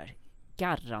tappar ju där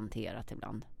garanterat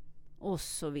ibland.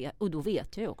 Och då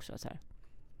vet jag ju också så här.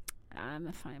 Nej,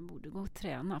 men fan, jag borde gå och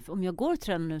träna. För om jag går och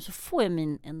tränar nu så får jag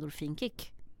min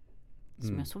endorfinkick.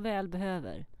 Som jag så väl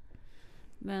behöver.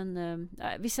 Men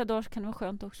vissa dagar kan det vara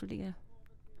skönt också att ligga.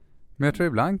 Men jag tror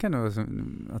ibland kan det vara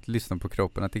att lyssna på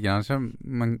kroppen. Att det kanske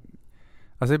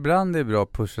alltså ibland är det bra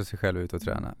att pusha sig själv ut och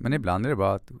träna. Men ibland är det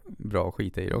bara bra att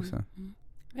skita i det också.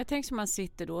 Jag tänker som man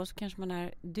sitter då så kanske man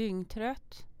är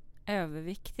dyngtrött,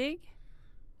 överviktig.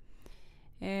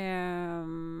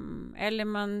 Eller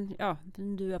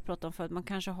du har pratat om för att man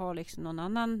kanske har liksom någon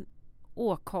annan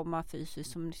åkomma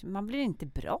fysiskt som liksom, man blir inte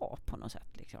bra på något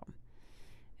sätt liksom.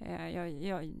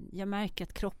 Jag märker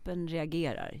att kroppen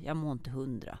reagerar. Jag mår inte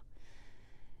 100.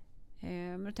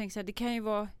 Men jag tänker så här, det kan ju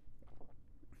vara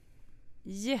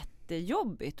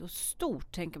jättejobbigt och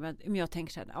stort, tänker man. Men jag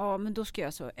tänker så här, men då ska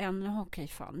jag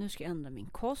nu ska jag ändra min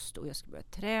kost och jag ska börja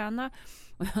träna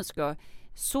och jag ska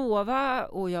sova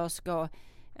och jag ska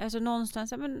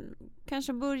någonstans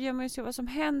kanske börja med att se vad som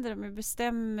händer om jag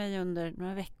bestämmer mig under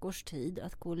några veckors tid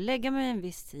att gå och lägga mig en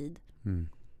viss tid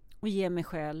och ge mig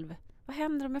själv. Vad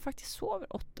händer om jag faktiskt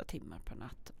sover 8 timmar per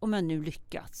natt? Om jag nu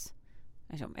lyckas.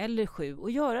 Eller 7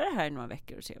 och göra det här i några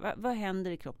veckor och se vad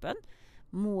händer i kroppen.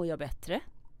 Mår jag bättre?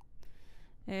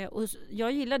 Och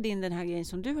jag gillar den här grejen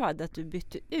som du hade, att du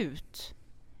bytte ut.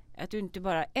 Att du inte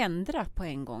bara ändrar på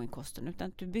en gång i kosten utan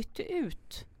att du bytte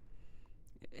ut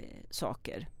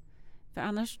saker. För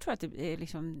annars tror jag att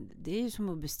det är ju som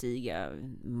att bestiga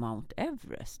Mount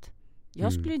Everest.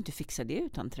 Jag skulle inte fixa det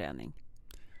utan träning.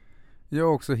 Jag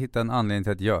har också hittat en anledning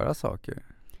till att göra saker.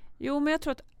 Jo, men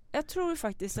jag tror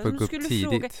faktiskt att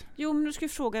du skulle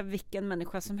fråga vilken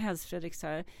människa som helst, Fredrik, så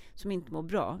här, som inte mår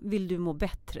bra. Vill du må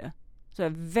bättre? Så är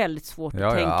det väldigt svårt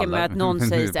att tänka mig att någon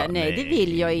säger så här, nej, det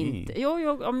vill jag inte.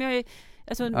 Om jag är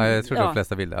jag tror de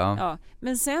flesta vill det. Ja.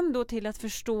 Men sen då till att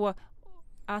förstå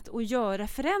och göra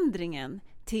förändringen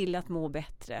till att må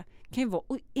bättre kan ju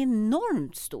vara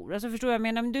enormt stor. Alltså förstår jag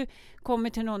menar, om du kommer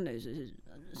till någon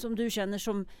som du känner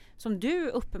som du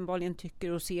uppenbarligen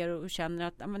tycker och ser och känner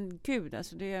att men gud,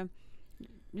 alltså det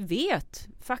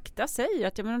fakta säger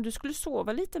att om du skulle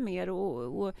sova lite mer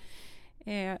och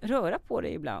röra på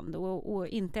dig ibland och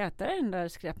inte äta den där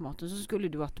skräpmaten, så skulle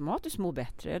du automatiskt må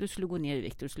bättre. Du skulle gå ner i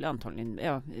vikt och du skulle antagligen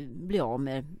bli av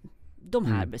med de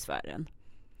här besvären.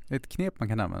 Ett knep man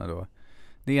kan använda då.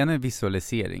 Det ena är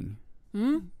visualisering.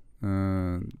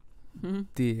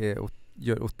 Det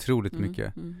gör otroligt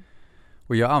mycket.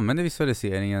 Och jag använder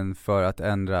visualiseringen för att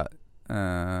ändra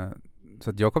så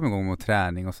att jag kommer igång med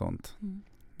träning och sånt.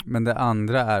 Men det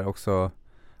andra är också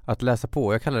att läsa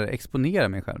på. Jag kallar det exponera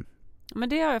mig själv. Men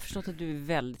det har jag förstått att du är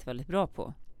väldigt, väldigt bra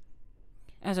på.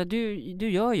 Alltså du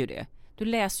gör ju det. Du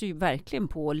läser ju verkligen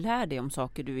på och lär dig om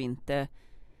saker du inte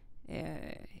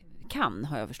kan,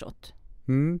 har jag förstått.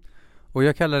 Och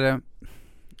jag kallar det,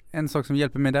 en sak som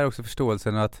hjälper mig där också,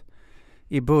 förståelsen att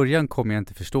i början kommer jag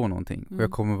inte förstå någonting och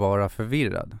jag kommer vara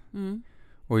förvirrad.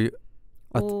 Och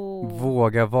att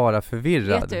våga vara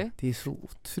förvirrad, det är så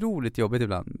otroligt jobbigt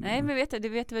ibland. Nej, men vet du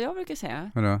vad jag brukar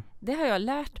säga? Vadå? Det har jag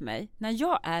lärt mig. När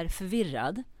jag är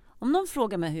förvirrad, om någon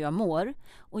frågar mig hur jag mår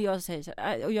och jag säger så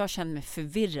här, och jag känner mig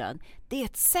förvirrad, det är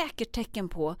ett säkert tecken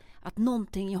på att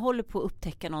jag håller på att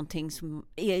upptäcka någonting som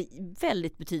är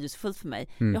väldigt betydelsefullt för mig.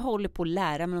 Jag håller på att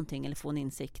lära mig någonting eller få en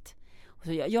insikt.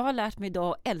 Så jag har lärt mig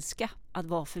idag att älska att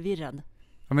vara förvirrad.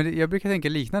 Ja, men jag brukar tänka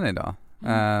liknande idag.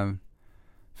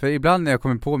 För ibland när jag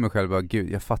kommer på mig själv bara, gud,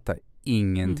 jag fattar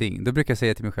ingenting. Då brukar jag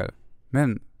säga till mig själv,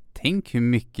 men tänk hur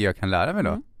mycket jag kan lära mig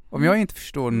då. Om jag inte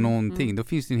förstår någonting, då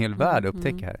finns det en hel värld att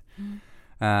upptäcka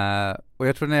här. Och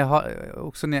jag tror när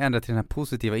jag ändrar till den här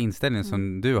positiva inställningen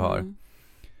som du har,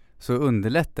 så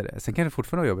underlättar det. Sen kan det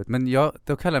fortfarande vara jobbigt, men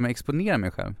då kallar jag mig exponera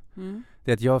mig själv.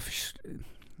 Det är att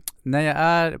när jag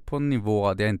är på en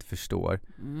nivå där jag inte förstår,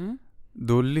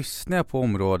 då lyssnar jag på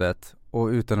området och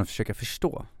utan att försöka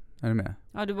förstå. Är du med?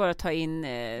 Ja, du bara tar in...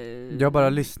 Jag bara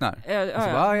lyssnar. Och så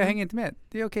jag hänger inte med.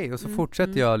 Det är okej. Och så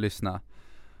fortsätter jag lyssna.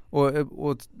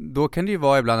 Och då kan det ju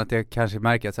vara ibland att jag kanske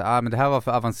märker att men det här var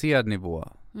för avancerad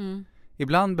nivå.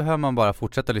 Ibland behöver man bara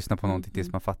fortsätta lyssna på någonting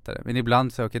tills man fattar det. Men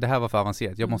ibland så det här var för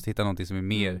avancerat. Jag måste hitta någonting som är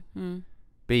mer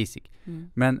basic.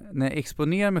 Men när jag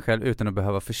exponerar mig själv utan att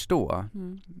behöva förstå,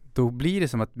 då blir det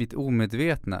som att mitt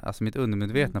omedvetna, alltså mitt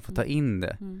undermedvetna får ta in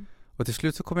det. Och till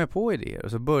slut så kommer jag på idéer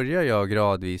och så börjar jag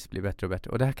gradvis bli bättre och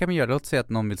bättre. Och det här kan man göra, låt säga att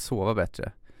någon vill sova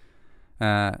bättre.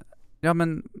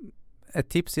 Men ett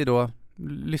tips är då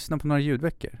lyssna på några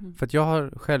ljudböcker. För att jag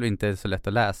har själv inte så lätt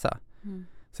att läsa.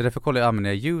 Så därför använder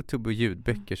jag YouTube och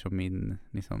ljudböcker som min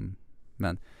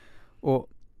och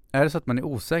är det så att man är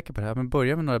osäker på det här, men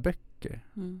börja med några böcker.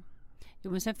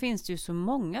 Jo, men sen finns det ju så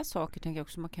många saker, tänker jag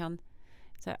också, man kan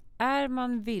är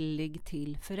man villig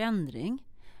till förändring.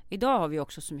 Idag har vi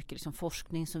också så mycket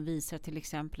forskning som visar till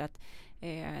exempel att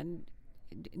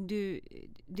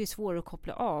det är svårt att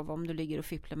koppla av om du ligger och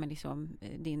fipplar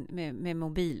med, med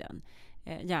mobilen.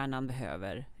 Hjärnan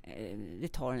behöver, det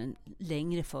tar en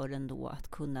längre för den då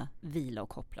att kunna vila och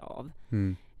koppla av.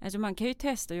 Alltså man kan ju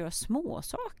testa att göra små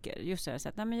saker. Just så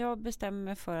att jag bestämmer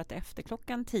mig för att efter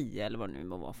klockan 10 eller vad det nu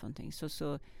må vara för någonting, så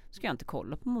ska jag inte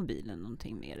kolla på mobilen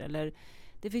någonting mer. Eller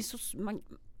det finns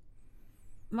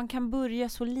man kan börja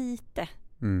så lite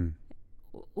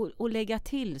och lägga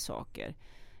till saker.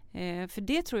 För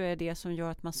det tror jag är det som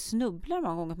gör att man snubblar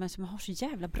många gånger, att man har så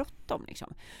jävla bråttom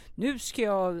liksom. Nu ska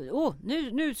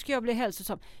jag bli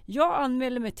hälsosam. Jag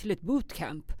anmäler mig till ett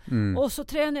bootcamp och så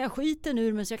tränar jag skiten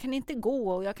ur mig, så jag kan inte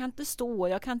gå och jag kan inte stå,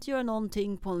 jag kan inte göra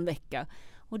någonting på en vecka.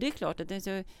 Och det är klart att det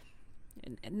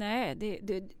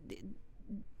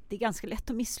är ganska lätt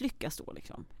att misslyckas då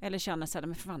liksom. Eller känna så här,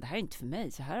 men fan, det här är inte för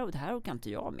mig, det här orkar inte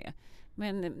jag med.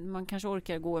 Men man kanske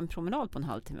orkar gå en promenad på en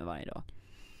halvtimme varje dag.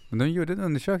 Men de gjorde en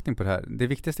undersökning på det här. Det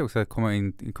viktigaste är också att komma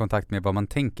i kontakt med vad man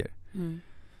tänker.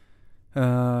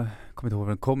 Jag kommer inte ihåg var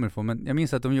den kommer ifrån, men jag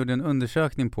minns att de gjorde en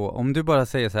undersökning på, om du bara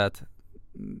säger så här att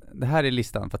det här är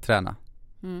listan för att träna.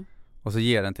 Och så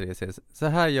ger den till dig och säger, så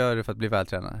här gör du för att bli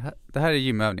vältränad. Det här är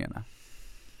gymövningarna.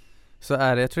 Så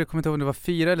är det, jag tror jag kommer inte ihåg om det var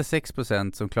 4 eller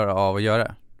 6% som klarar av att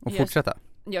göra och fortsätta.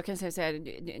 Jag kan säga så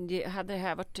här, hade det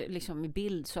här varit liksom i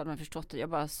bild så hade man förstått det. Jag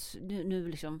bara, nu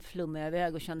liksom flummar jag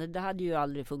iväg och kände, det hade ju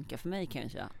aldrig funkat för mig, kan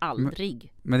jag säga.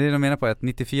 Aldrig. Men det de menar på är att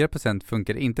 94%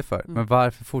 funkar inte för. Men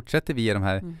varför fortsätter vi ge de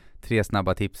här 3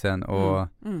 snabba tipsen? Och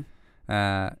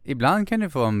ibland kan det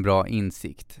få en bra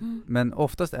insikt. Men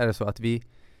oftast är det så att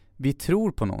vi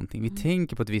tror på någonting. Vi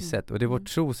tänker på ett visst sätt. Och det är vårt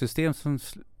trosystem som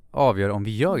avgör om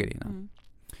vi gör grejerna.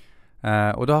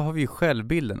 Och då har vi ju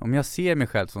självbilden. Om jag ser mig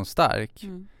själv som stark,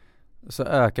 så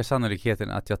ökar sannolikheten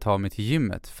att jag tar mig till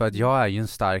gymmet. För att jag är ju en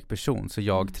stark person, så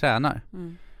jag tränar.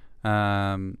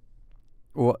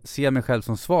 Och ser jag mig själv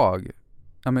som svag,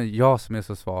 men jag som är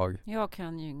så svag, jag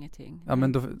kan ju ingenting.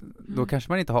 Men då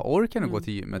kanske man inte har orken att gå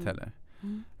till gymmet heller.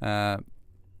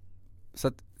 Så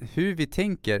att hur vi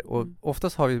tänker, och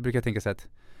oftast brukar jag tänka så att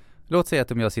låt säga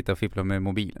att om jag sitter och fipplar med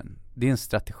mobilen, det är en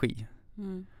strategi.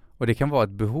 Och det kan vara ett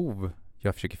behov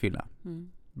jag försöker fylla.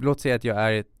 Låt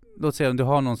säga om du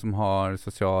har någon som har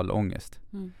social ångest.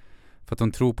 För att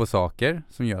de tror på saker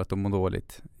som gör att de mår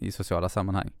dåligt i sociala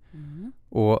sammanhang.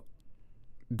 Och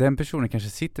den personen kanske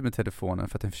sitter med telefonen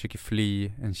för att den försöker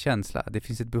fly en känsla. Det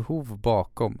finns ett behov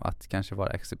bakom att kanske vara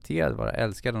accepterad, vara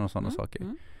älskad och sådana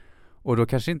saker. Och då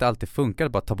kanske inte alltid funkar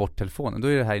att bara ta bort telefonen. Då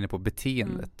är det här inne på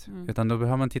beteendet. Utan då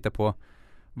behöver man titta på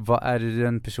vad är det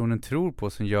den personen tror på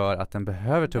som gör att den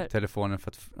behöver ta upp telefonen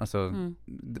för att,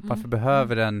 varför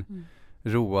behöver den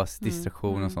roas,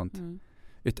 distraktion och sånt.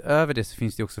 Utöver det så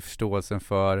finns det också förståelsen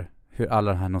för hur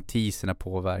alla de här notiserna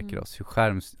påverkar oss, hur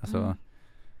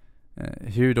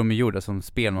hur de är gjorda som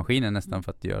spelmaskiner nästan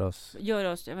för att göra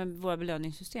oss våra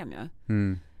belöningssystem, ja.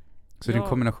 Så det är en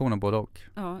kombination av både och.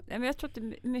 Ja, men jag tror att det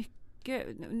är mycket,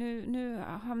 nu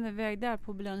hamnar jag väg där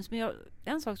på belönings, men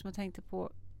en sak som jag tänkte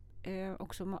på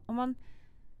också, om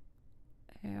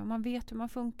man vet hur man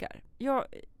funkar.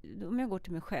 Om jag går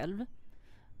till mig själv,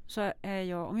 så är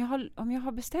jag, om jag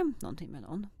har bestämt någonting med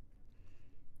någon,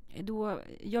 då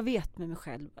jag vet med mig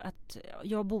själv att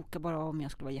jag bokar bara om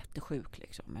jag skulle vara jättesjuk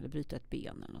liksom, eller bryta ett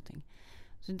ben eller någonting.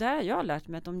 Så där har jag lärt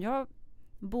mig att om jag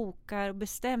bokar och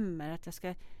bestämmer att jag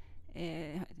ska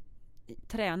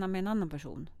träna med en annan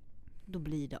person, då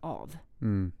blir det av.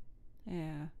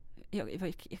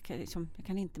 Jag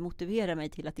kan inte motivera mig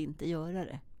till att inte göra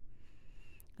det.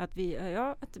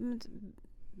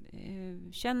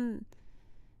 Känn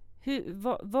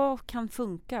vad kan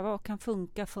funka? Vad kan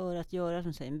funka för att göra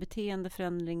som säger, en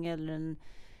beteendeförändring eller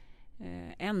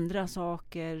ändra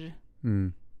saker?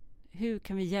 Hur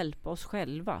kan vi hjälpa oss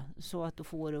själva så att då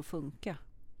får det att funka?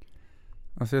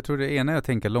 Alltså jag tror det ena är att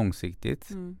tänka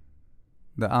långsiktigt.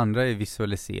 Det andra är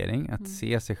visualisering, att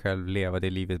se sig själv leva det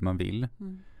livet man vill.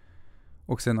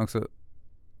 Och sen också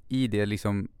i det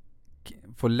liksom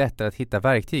få lättare att hitta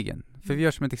verktygen. För vi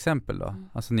gör som ett exempel då.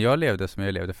 Alltså när jag levde som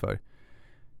jag levde för.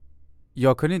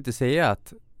 Jag kunde inte säga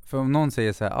att, för om någon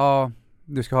säger så här,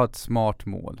 du ska ha ett smart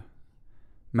mål.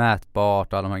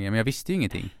 Mätbart och alla de här grejerna. Men jag visste ju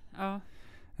ingenting.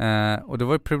 Och då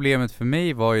var problemet för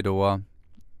mig var ju då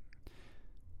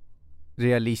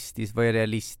realistiskt, vad är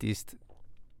realistiskt?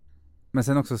 Men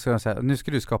sen också så här, nu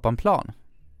ska du skapa en plan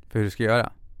för hur du ska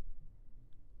göra.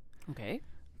 Okej.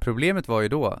 Problemet var ju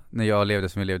då, när jag levde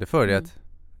som jag levde förr, att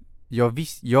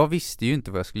jag visste ju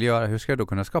inte vad jag skulle göra. Hur ska jag då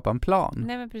kunna skapa en plan?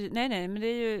 Nej, men precis. Nej, men det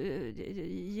är ju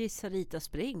gissa, rita,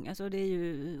 spring. Alltså det är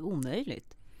ju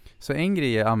omöjligt. Så en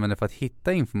grej jag använder för att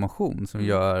hitta information som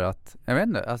gör att, jag vet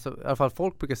inte, alltså i alla fall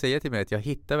folk brukar säga till mig att jag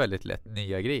hittar väldigt lätt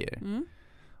nya grejer.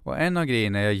 Och en av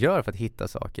grejerna jag gör för att hitta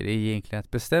saker är egentligen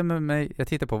att jag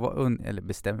tittar på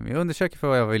jag undersöker för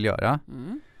vad jag vill göra.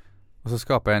 Och så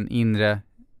skapar jag en inre,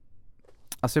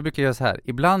 alltså jag brukar göra så här,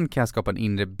 ibland kan jag skapa en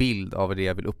inre bild av det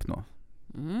jag vill uppnå.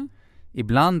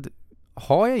 Ibland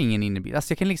har jag ingen inre bild,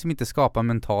 alltså jag kan liksom inte skapa en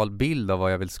mental bild av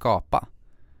vad jag vill skapa.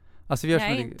 Alltså vi gör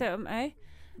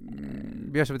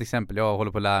som ett exempel, jag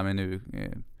håller på att lära mig nu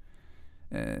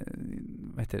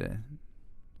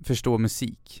förstå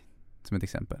musik som ett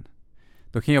exempel.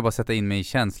 Då kan jag bara sätta in mig i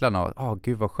känslan av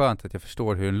gud vad skönt att jag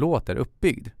förstår hur en låt är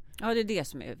uppbyggd. Ja, det är det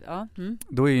som är,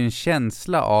 Då är ju en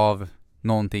känsla av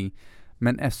någonting,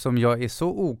 men eftersom jag är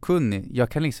så okunnig, jag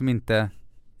kan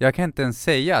inte ens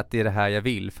säga att det är det här jag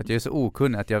vill, för att jag är så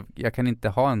okunnig att jag kan inte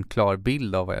ha en klar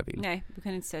bild av vad jag vill. Nej, du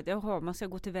kan inte säga att man ska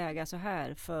gå tillväga så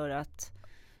här för att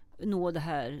nå det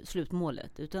här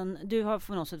slutmålet, utan du har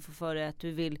på något sätt fått för dig att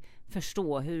du vill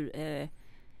förstå hur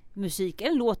musik,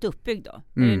 en låt uppbyggd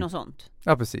då. Är det något sånt?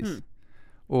 Ja, precis.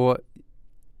 Och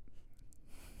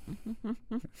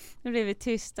nu blev vi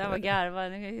tysta och garvar.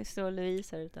 Nu står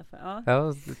Louise här utanför.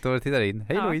 Ja, står och tittar in.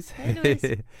 Hej Louise. Hej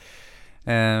Louise.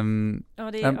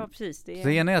 Precis. Så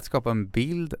det ena är att skapa en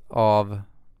bild av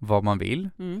vad man vill.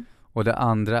 Och det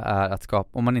andra är att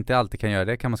skapa, om man inte alltid kan göra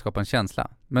det, kan man skapa en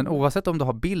känsla. Men oavsett om du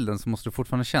har bilden så måste du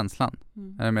fortfarande ha känslan.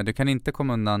 Du kan inte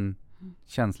komma undan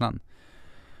känslan.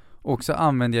 Och så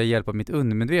använder jag hjälp av mitt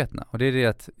undermedvetna. Och det är det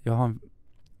att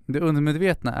det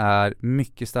undermedvetna är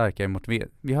mycket starkare mot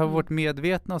vi har vårt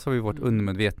medvetna och så har vi vårt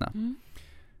undermedvetna.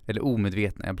 Eller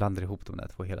omedvetna, jag blandar ihop de där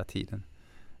två hela tiden.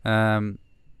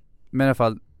 Men i alla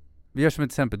fall, vi gör som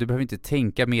ett exempel, du behöver inte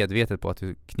tänka medvetet på att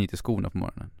du knyter skorna på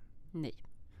morgonen. Nej.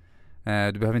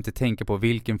 Du behöver inte tänka på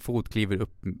vilken fot kliver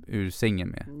upp ur sängen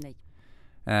med. Nej.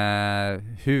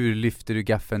 Hur lyfter du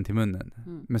gaffeln till munnen?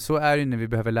 Men så är det när vi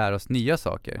behöver lära oss nya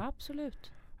saker.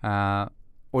 Absolut.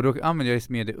 Och då använder jag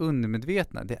mer det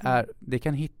undermedvetna. Det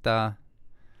kan hitta,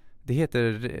 det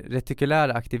heter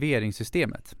retikulära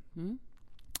aktiveringssystemet.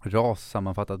 RAS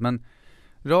sammanfattat. Men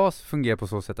RAS fungerar på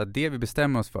så sätt att det vi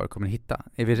bestämmer oss för kommer att hitta.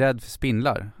 Är vi rädd för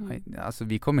spindlar? Alltså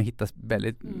vi kommer hitta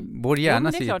väldigt... Vår hjärna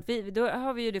men det är klart, då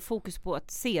har vi ju det fokus på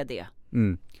att se det.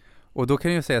 Och då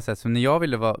kan jag säga så här, som när jag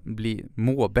ville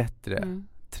må bättre,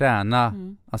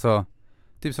 träna, alltså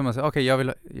typ som att säga, okej,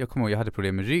 jag kommer ihåg, jag hade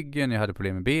problem med ryggen, jag hade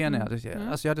problem med benen,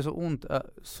 jag hade så ont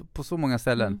på så många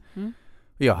ställen.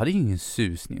 Och jag hade ingen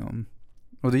susning om.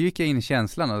 Och då gick jag in i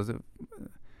känslan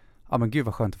och men gud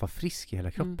vad skönt att vara frisk i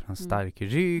hela kroppen, en stark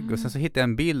rygg. Och sen så hittade jag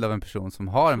en bild av en person som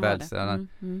har en vältränad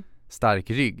stark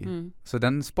rygg. Så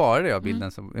den sparade jag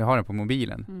bilden, som jag har den på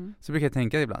mobilen. Så brukar jag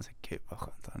tänka ibland så gud vad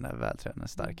skönt att den där vältränade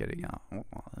starka ryggen.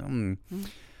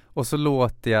 Och så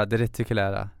låter jag det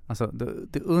retikulära, alltså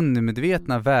det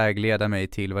undermedvetna vägleda mig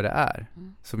till vad det är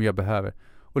som jag behöver.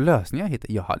 Och lösningar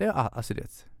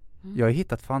jag har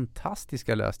hittat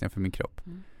fantastiska lösningar för min kropp.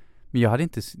 Men jag hade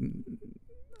inte,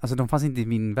 alltså de fanns inte i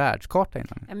min världskarta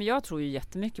innan. Ja, men jag tror ju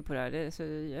jättemycket på det här.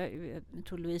 Jag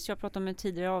tror Louise, jag pratade om ett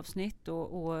tidigare avsnitt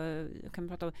och jag kan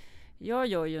prata om, jag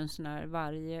gör ju en sån här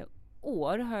varje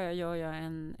år gör jag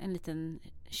en liten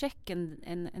check,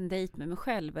 en dejt med mig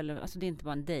själv. Eller, alltså det är inte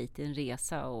bara en dejt, det är en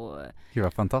resa. Det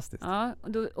var fantastiskt. Ja,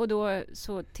 och då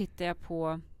så tittar jag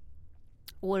på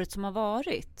året som har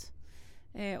varit.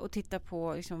 Och titta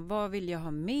på liksom, vad vill jag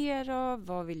ha mer av,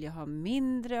 vad vill jag ha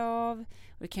mindre av.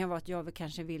 Och det kan vara att jag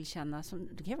kanske vill känna,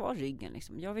 det kan vara ryggen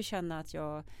liksom. Jag vill känna att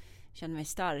jag känner mig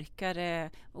starkare.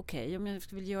 Okej, om jag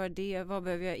vill göra det, vad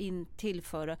behöver jag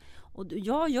tillföra? Och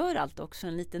jag gör allt också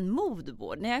en liten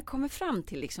moodboard. När jag kommer fram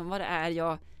till liksom, vad det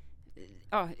är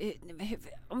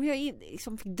om jag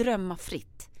liksom fick drömma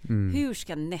fritt. Hur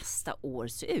ska nästa år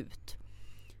se ut?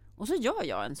 Och så gör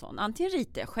jag en sån. Antingen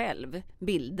ritar jag själv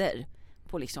bilder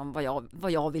på liksom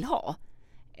vad jag vill ha.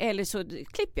 Eller så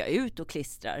klipper jag ut och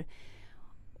klistrar.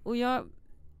 Och jag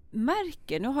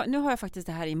märker, nu har jag faktiskt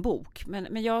det här i en bok,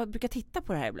 men jag brukar titta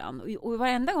på det här ibland. Och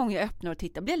varenda gång jag öppnar och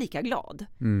tittar blir jag lika glad.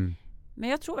 Men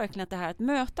jag tror verkligen att det här, att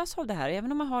mötas av det här,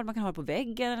 även om man kan ha det på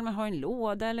väggen eller man har en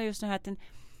låda eller just det här,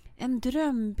 en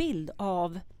drömbild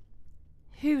av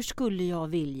hur skulle jag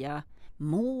vilja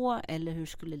må, eller hur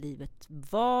skulle livet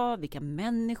vara, vilka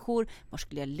människor, var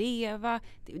skulle jag leva.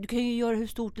 Du kan ju göra hur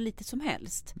stort och litet som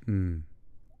helst.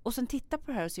 Och sen titta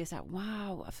på det här och se så här,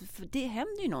 wow, för det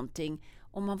händer ju någonting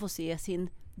om man får se sin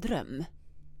dröm.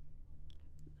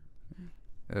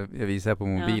 Jag visar på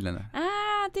mobilen.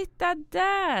 Titta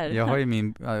där. Jag har ju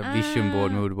min vision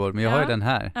board, moodboard, men jag har ju den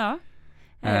här.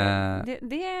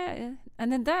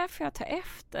 Den där får jag ta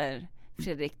efter,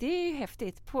 Fredrik. Det är ju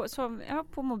häftigt.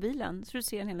 På mobilen, så du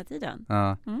ser den hela tiden.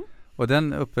 Och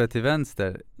den uppe till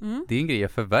vänster, det är en grej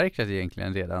jag förverkligat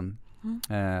egentligen redan.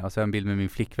 Och så har jag en bild med min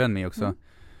flickvän med också.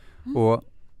 Och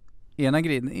ena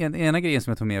grejen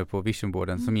som jag tog med på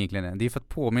visionboarden som egentligen är, det är för att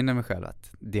påminna mig själv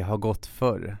att det har gått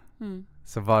förr.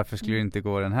 Så varför skulle det inte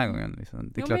gå den här gången?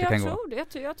 Liksom? Det är klart det kan gå.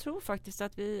 Jag tror faktiskt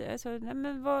att vi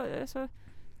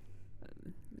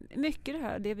mycket det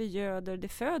här, det vi göder, det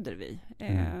föder vi.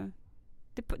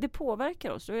 Det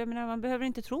påverkar oss. Och jag menar, man behöver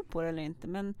inte tro på det eller inte,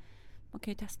 men man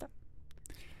kan ju testa.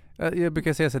 Jag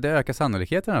brukar säga så att det ökar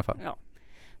sannolikheten i alla fall. Ja.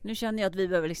 Nu känner jag att vi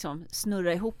behöver liksom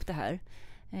snurra ihop det här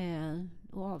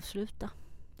och avsluta.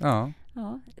 Ja.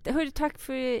 Hörru, tack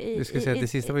för... Du ska säga att det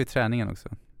sista var ju träningen också.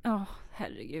 Ja,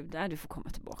 herregud. Du får komma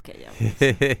tillbaka igen.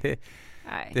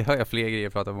 Nej. Det har jag fler grejer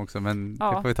att prata om också, men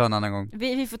det får vi ta en annan gång.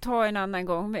 Vi får ta en annan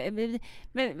gång.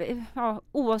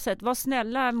 Oavsett, var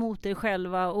snälla mot er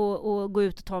själva och gå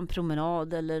ut och ta en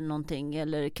promenad eller någonting,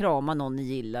 eller krama någon ni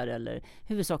gillar, eller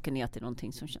huvudsaken är att det är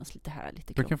någonting som känns lite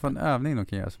härligt i kroppen. Du kan få en övning de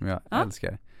kan göra som jag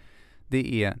älskar.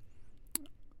 Det är,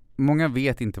 många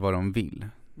vet inte vad de vill.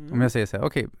 Om jag säger så här,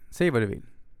 okej, säg vad du vill.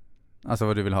 Alltså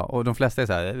vad du vill ha. Och de flesta är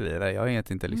så här, jag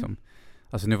vet inte liksom.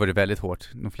 Alltså nu var det väldigt hårt.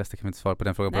 De flesta kan inte svara på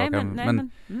den frågan.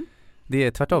 Men det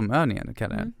är tvärtom övningen,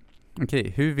 kallar jag. Okej,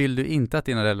 hur vill du inte att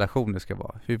dina relationer ska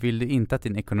vara? Hur vill du inte att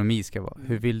din ekonomi ska vara?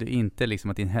 Hur vill du inte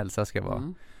liksom att din hälsa ska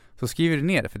vara? Så skriver du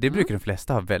ner det, för det brukar de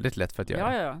flesta ha väldigt lätt för att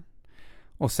göra. Ja.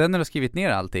 Och sen när du har skrivit ner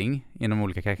allting i de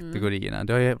olika kategorierna,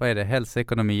 då är, vad är det? Hälsa,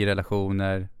 ekonomi,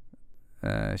 relationer,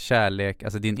 kärlek,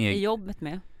 alltså din egen... Är jobbet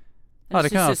med? Ja, det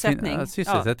kan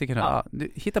sysselsättning kan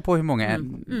du hitta på hur många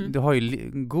du har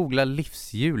ju googla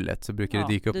livshjulet, så brukar det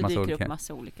dyka upp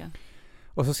massa olika.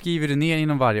 Och så skriver du ner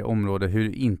inom varje område hur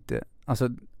du inte, alltså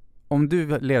om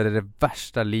du levde det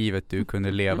värsta livet du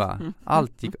kunde leva,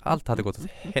 allt hade gått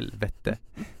åt helvete,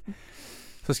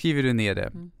 så skriver du ner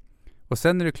det. Och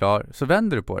sen när du är klar så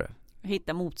vänder du på det.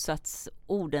 Hitta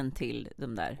motsatsorden till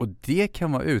de där. Och det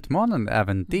kan vara utmanande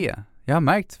även det. Jag har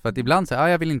märkt, för att ibland säger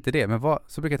jag vill inte det, men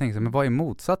så brukar jag tänka så, men vad är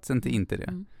motsatsen till inte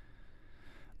det?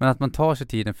 Men att man tar sig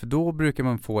tiden, för då brukar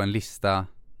man få en lista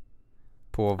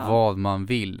på vad man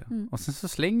vill. Och sen så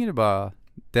slänger du bara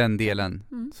den delen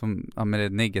som med det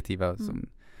negativa som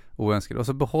oönskade. Och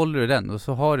så behåller du den och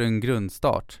så har du en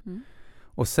grundstart.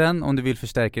 Och sen om du vill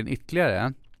förstärka den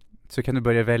ytterligare så kan du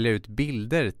börja välja ut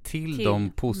bilder till de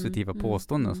positiva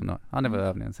påståenden som du har. Ja, det var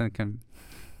övningen. Sen kan...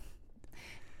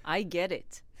 I get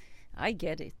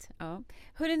it. Ja.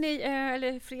 Hörrni,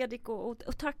 eller Fredrik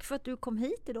och tack för att du kom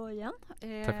hit idag igen. Tack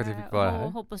för att jag fick vara här.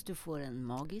 Och hoppas du får en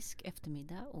magisk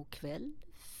eftermiddag och kväll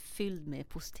fylld med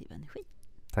positiv energi.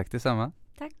 Tack detsamma.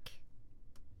 Tack.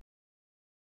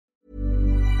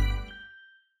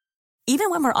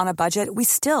 Even when we're on a budget, we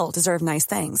still deserve nice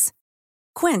things.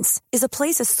 Quince is a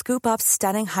place to scoop up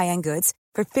stunning high-end goods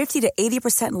for 50 to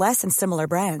 80% less than similar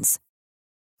brands.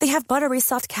 They have buttery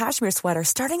soft cashmere sweaters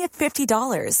starting at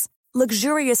 $50,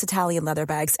 luxurious Italian leather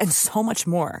bags, and so much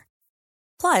more.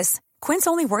 Plus, Quince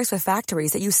only works with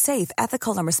factories that use safe,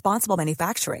 ethical, and responsible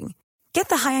manufacturing. Get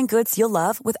the high-end goods you'll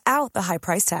love without the high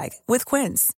price tag with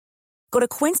Quince. Go to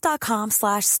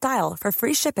quince.com/style for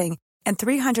free shipping and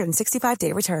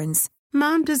 365-day returns.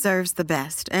 Mom deserves the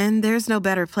best, and there's no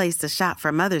better place to shop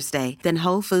for Mother's Day than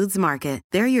Whole Foods Market.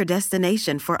 They're your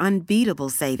destination for unbeatable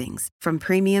savings, from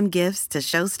premium gifts to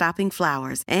show-stopping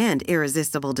flowers and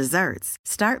irresistible desserts.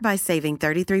 Start by saving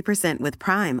 33% with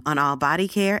Prime on all body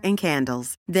care and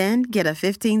candles. Then get a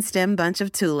 15-stem bunch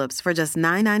of tulips for just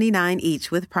 $9.99 each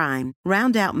with Prime.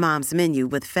 Round out Mom's menu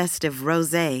with festive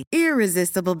rosé,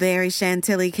 irresistible berry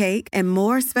chantilly cake, and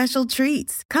more special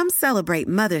treats. Come celebrate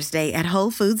Mother's Day at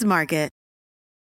Whole Foods Market.